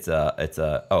 It's like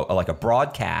a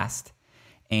broadcast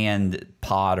and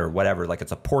pod or whatever. Like,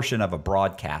 it's a portion of a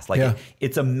broadcast. Like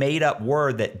it's a made-up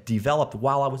word that developed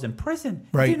while I was in prison.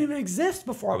 Right. It didn't even exist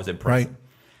before I was in prison. Right.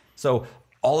 So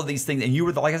all of these things, and you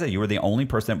were like I said, you were the only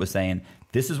person that was saying,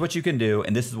 this is what you can do,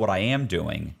 and this is what I am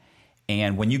doing.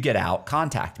 And when you get out,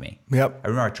 contact me. Yep. I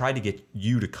remember I tried to get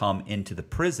you to come into the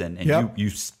prison, and you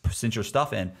sent your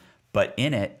stuff in. But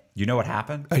in it, you know what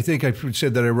happened? I think I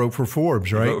said that I wrote for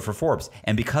Forbes, right? You wrote for Forbes.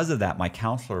 And because of that, my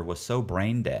counselor was so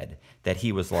brain dead that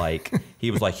he's a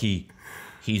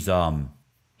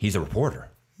reporter.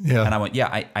 Yeah. And I went,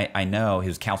 yeah, I know. He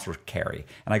was Counselor Carey.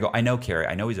 And I go, I know Carey.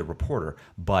 I know he's a reporter,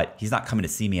 but he's not coming to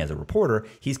see me as a reporter.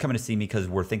 He's coming to see me because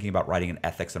we're thinking about writing an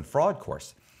ethics and fraud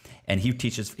course. And he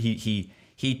teaches, he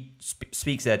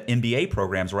speaks at MBA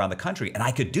programs around the country, and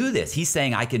I could do this. He's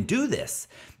saying I can do this.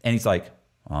 And he's like,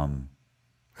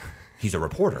 he's a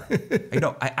reporter.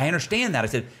 I understand that. I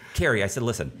said, Carey,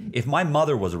 listen, if my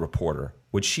mother was a reporter,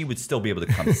 she would still be able to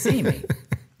come see me,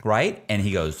 right? And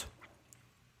he goes,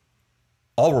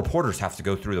 all reporters have to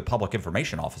go through the public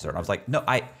information officer. And I was like, no,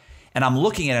 and I'm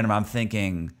looking at him and I'm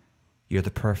thinking, you're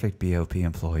the perfect BOP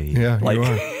employee. Yeah, like, you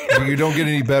are. You don't get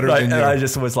any better than you. And I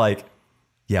just was like,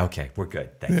 Yeah, okay, we're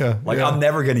good. Thank Yeah, you. Like yeah. I'm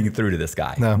never getting through to this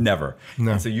guy. No. Never.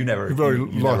 No. And so you never. You've already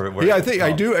you lost. never were- Yeah, I think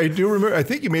I oh. do. I do remember. I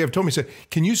think you may have told me. Said,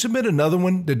 can you submit another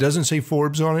one that doesn't say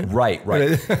Forbes on it? Right.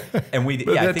 And we.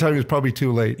 But Yeah, I that think, time it was probably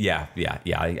too late. Yeah.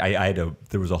 I had to.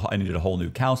 I needed a whole new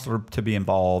counselor to be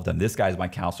involved, and this guy's my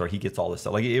counselor. He gets all this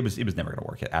stuff. Like it was never going to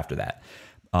work after that.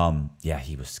 Yeah,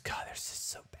 he was. God, they're just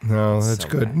so bad. No, that's So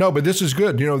good. bad. No, but this is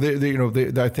good.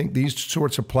 I think these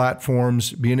sorts of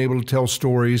platforms, being able to tell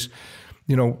stories,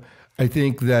 I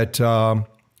think that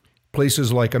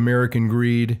places like American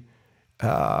Greed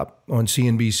on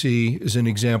CNBC is an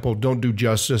example. Don't do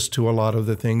justice to a lot of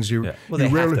the things. Yeah. Well, they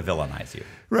have to villainize you.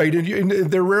 Right, and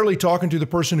they're rarely talking to the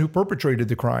person who perpetrated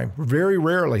the crime. Very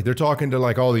rarely, they're talking to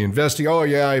like all the investigators. Oh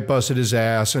yeah, I busted his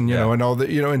ass, and and all the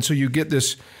and so you get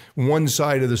this one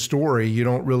side of the story. You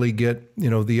don't really get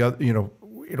the other.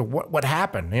 What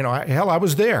happened. Hell, I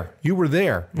was there. You were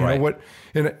there. You Right. know what?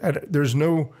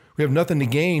 And we have nothing to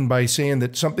gain by saying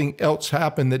that something else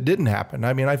happened that didn't happen.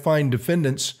 I mean, I find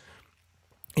defendants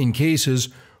in cases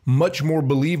much more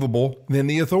believable than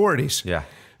the authorities. Yeah.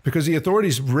 Because the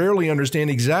authorities rarely understand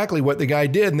exactly what the guy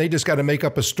did, and they just got to make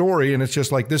up a story, and it's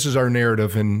just like, this is our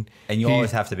narrative. And you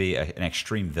always have to be an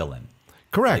extreme villain.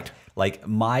 Correct. Like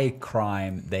my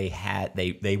crime, they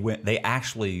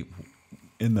actually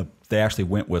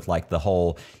went with like the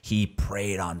whole he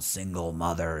preyed on single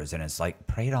mothers, and it's like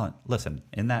listen,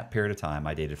 in that period of time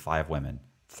I dated 5 women,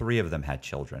 3 of them had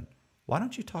children. Why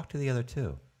don't you talk to the other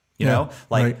 2? You know,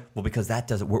 like, right. Well, because that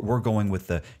doesn't. We're going with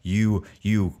the you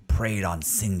preyed on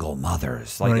single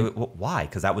mothers. Like, Right. why?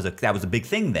 Because that was a big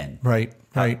thing then. Right.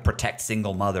 Protect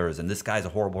single mothers, and this guy's a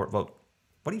horrible. Well,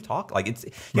 what are you talking? Like, it's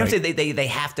what I'm saying. They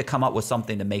have to come up with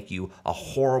something to make you a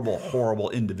horrible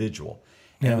individual.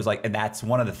 And it was like, and that's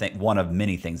one of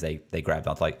many things they grabbed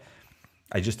on. It's like,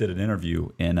 I just did an interview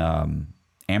in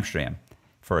Amsterdam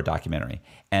for a documentary,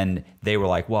 and they were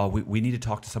like, well, we need to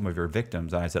talk to some of your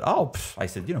victims. And I said,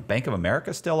 Bank of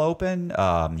America's still open.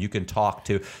 You can talk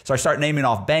to. So I start naming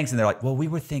off banks, and they're like, well, we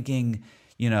were thinking,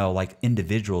 like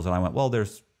individuals. And I went, well,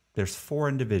 there's 4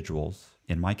 individuals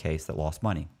in my case that lost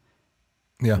money.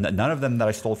 Yeah. None of them that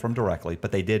I stole from directly,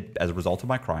 but they did as a result of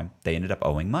my crime. They ended up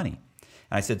owing money.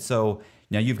 And I said, so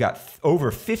now you've got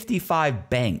over 55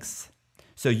 banks.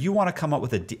 So you want to come up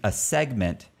with a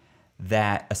segment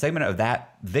of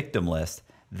that victim list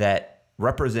that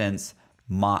represents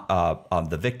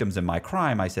the victims in my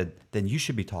crime. I said, then you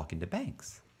should be talking to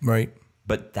banks. Right.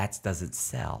 But that doesn't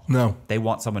sell. No. They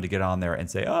want someone to get on there and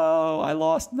say, oh, I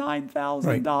lost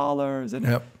 $9,000. And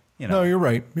Yep. No, you're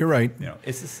right. You're right.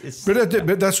 It's But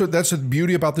that's the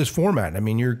beauty about this format. I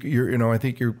mean, you're I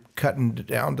think you're cutting it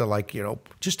down to like,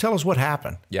 just tell us what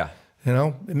happened. Yeah.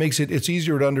 It makes it's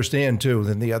easier to understand too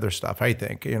than the other stuff, I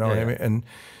think. What I mean?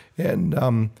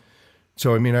 And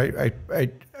so I mean,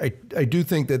 I do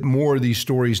think that more of these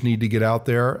stories need to get out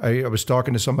there. I was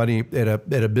talking to somebody at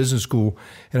a business school,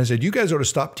 and I said, you guys ought to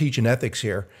stop teaching ethics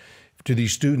here to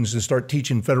these students and start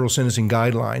teaching federal sentencing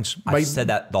guidelines. I said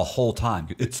that the whole time.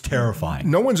 It's terrifying.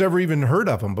 No one's ever even heard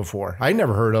of them before. I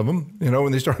never heard of them.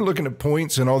 When they start looking at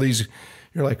points and all these,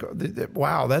 you're like,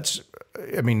 wow,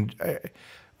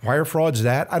 wire fraud's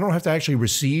that? I don't have to actually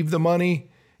receive the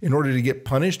money in order to get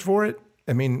punished for it.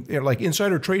 I mean, like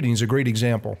insider trading is a great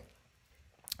example.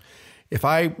 If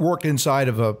I worked inside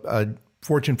of a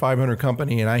Fortune 500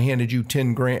 company and I handed you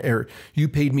 10 grand, or you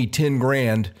paid me 10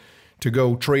 grand to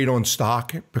go trade on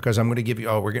stock because I'm going to give you,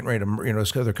 we're getting ready to,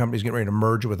 this other company's getting ready to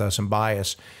merge with us and buy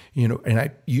us, and so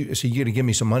you're going to give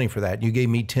me some money for that. You gave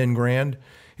me 10 grand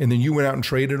and then you went out and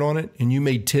traded on it and you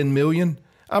made 10 million.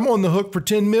 I'm on the hook for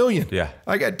 10 million. Yeah.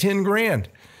 I got 10 grand.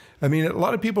 I mean, a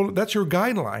lot of people, that's your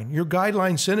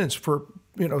guideline sentence for,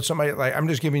 somebody like, I'm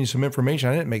just giving you some information.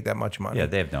 I didn't make that much money. Yeah,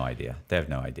 they have no idea.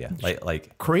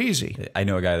 Like crazy. I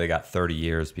know a guy that got 30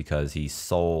 years because he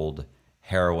sold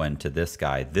heroin to this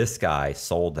guy. This guy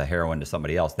sold the heroin to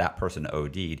somebody else. That person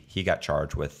OD'd. He got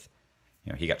charged with,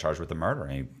 the murder,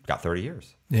 and he got 30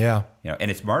 years. Yeah. And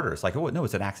it's murder. It's like, oh no,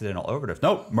 it's an accidental overdose.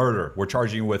 No, murder. We're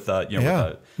charging you with, with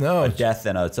a death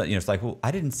and it's like, well,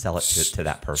 I didn't sell it to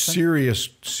that person.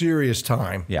 Serious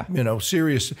time. Yeah.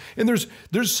 Serious. And there's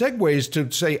segues to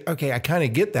say, okay, I kind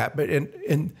of get that, but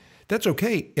and that's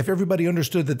okay if everybody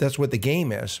understood that that's what the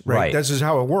game is, right? This is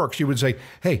how it works. You would say,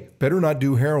 hey, better not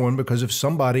do heroin because if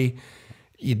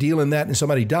you deal in that and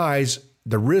somebody dies,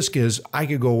 the risk is I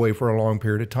could go away for a long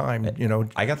period of time.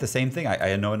 I got the same thing.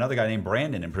 I know another guy named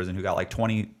Brandon in prison who got like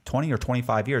 20 or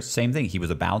 25 years. Same thing. He was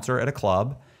a bouncer at a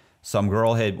club. Some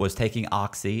girl was taking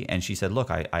Oxy, and she said, look,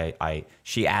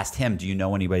 she asked him, do you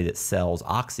know anybody that sells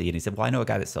Oxy? And he said, well, I know a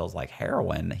guy that sells like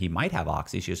heroin. He might have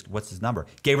Oxy. She goes, what's his number?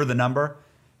 Gave her the number.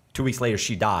 2 weeks later,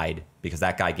 she died because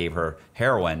that guy gave her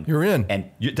heroin. You're in.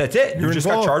 And that's it. You just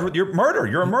got charged with your murder.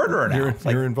 You're a murderer now.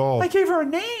 You're involved. I gave her a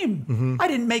name. I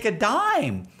didn't make a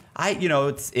dime.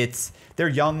 They're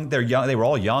young. They were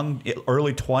all young,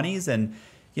 early 20s. And,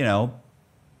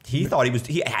 he thought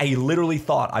he literally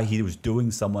thought he was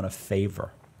doing someone a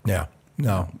favor. Yeah.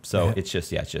 No. So it's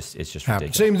just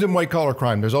ridiculous. Same as in white collar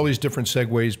crime. There's always different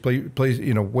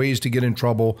segues, ways to get in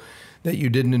trouble that you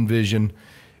didn't envision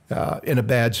in a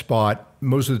bad spot.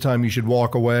 Most of the time you should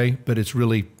walk away, but it's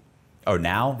really. Oh,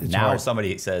 now hard.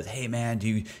 Somebody says, "Hey man,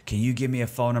 can you give me a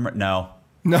phone number?" No.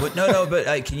 No.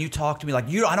 But can you talk to me? Like,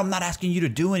 I'm not asking you to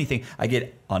do anything. I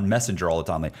get on Messenger all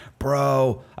the time, like,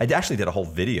 bro, I actually did a whole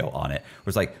video on it. It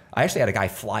was like, I actually had a guy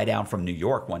fly down from New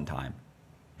York one time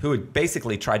who had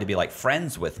basically tried to be like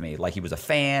friends with me. Like, he was a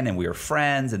fan and we were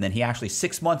friends. And then he actually,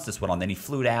 6 months this went on. Then he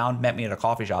flew down, met me at a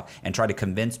coffee shop and tried to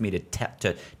convince me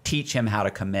to teach him how to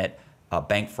commit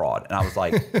bank fraud. And I was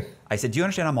like, I said, do you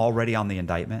understand I'm already on the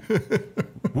indictment?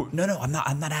 No,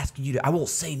 I'm not asking you to. I won't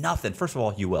say nothing. First of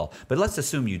all, you will. But let's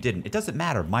assume you didn't. It doesn't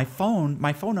matter. My phone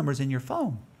number's in your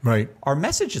phone. Right. Our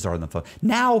messages are on the phone.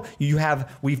 Now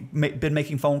we've been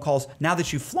making phone calls now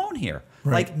that you've flown here.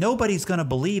 Right. Like, nobody's going to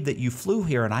believe that you flew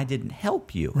here and I didn't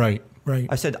help you. Right.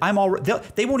 I said,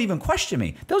 they won't even question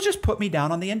me. They'll just put me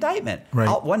down on the indictment.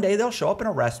 Right. One day they'll show up and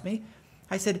arrest me.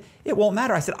 I said, it won't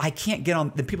matter. I said, I can't get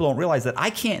on. The people don't realize that I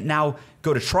can't now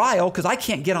go to trial because I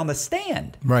can't get on the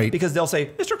stand. Right. Because they'll say,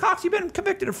 Mr. Cox, you've been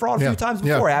convicted of fraud a few times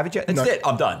before, haven't you? That's it.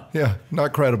 I'm done. Yeah.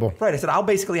 Not credible. Right. I said, I'll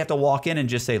basically have to walk in and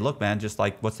just say, look, man, just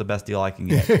like, what's the best deal I can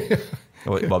get?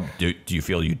 Well, do you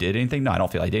feel you did anything? No, I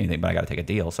don't feel I did anything, but I got to take a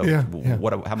deal. So how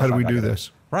much? How do we do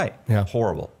this? Right. Yeah.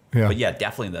 Horrible. Yeah. But yeah,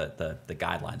 definitely the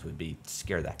guidelines would be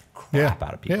scare that crap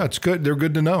out of people. Yeah, it's good. They're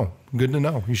good to know. Good to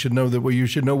know. You should know that. Well, you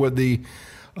should know what the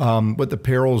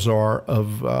perils are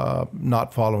of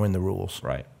not following the rules.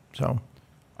 Right. So,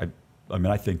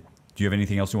 I think. Do you have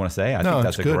anything else you want to say? I no, think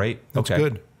that's good. great. That's okay.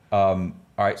 good. All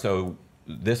right. So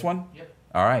this one. Yep.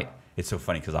 All right. It's so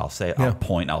funny because I'll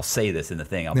say this in the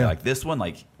thing. I'll be like, this one,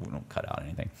 like, we don't cut out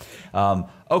anything.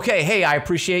 Okay, hey, I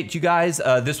appreciate you guys.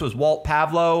 This was Walt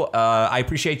Pavlo. I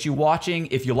appreciate you watching.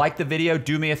 If you like the video,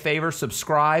 do me a favor,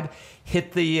 subscribe,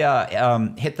 hit the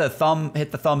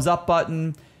thumbs up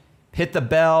button, hit the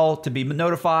bell to be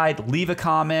notified, leave a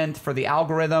comment for the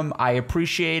algorithm. I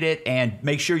appreciate it, and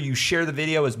make sure you share the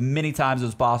video as many times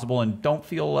as possible, and don't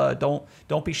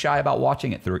be shy about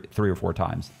watching it 3 or 4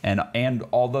 times, and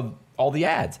all the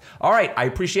ads. All right, I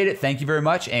appreciate it. Thank you very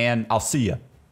much, and I'll see you.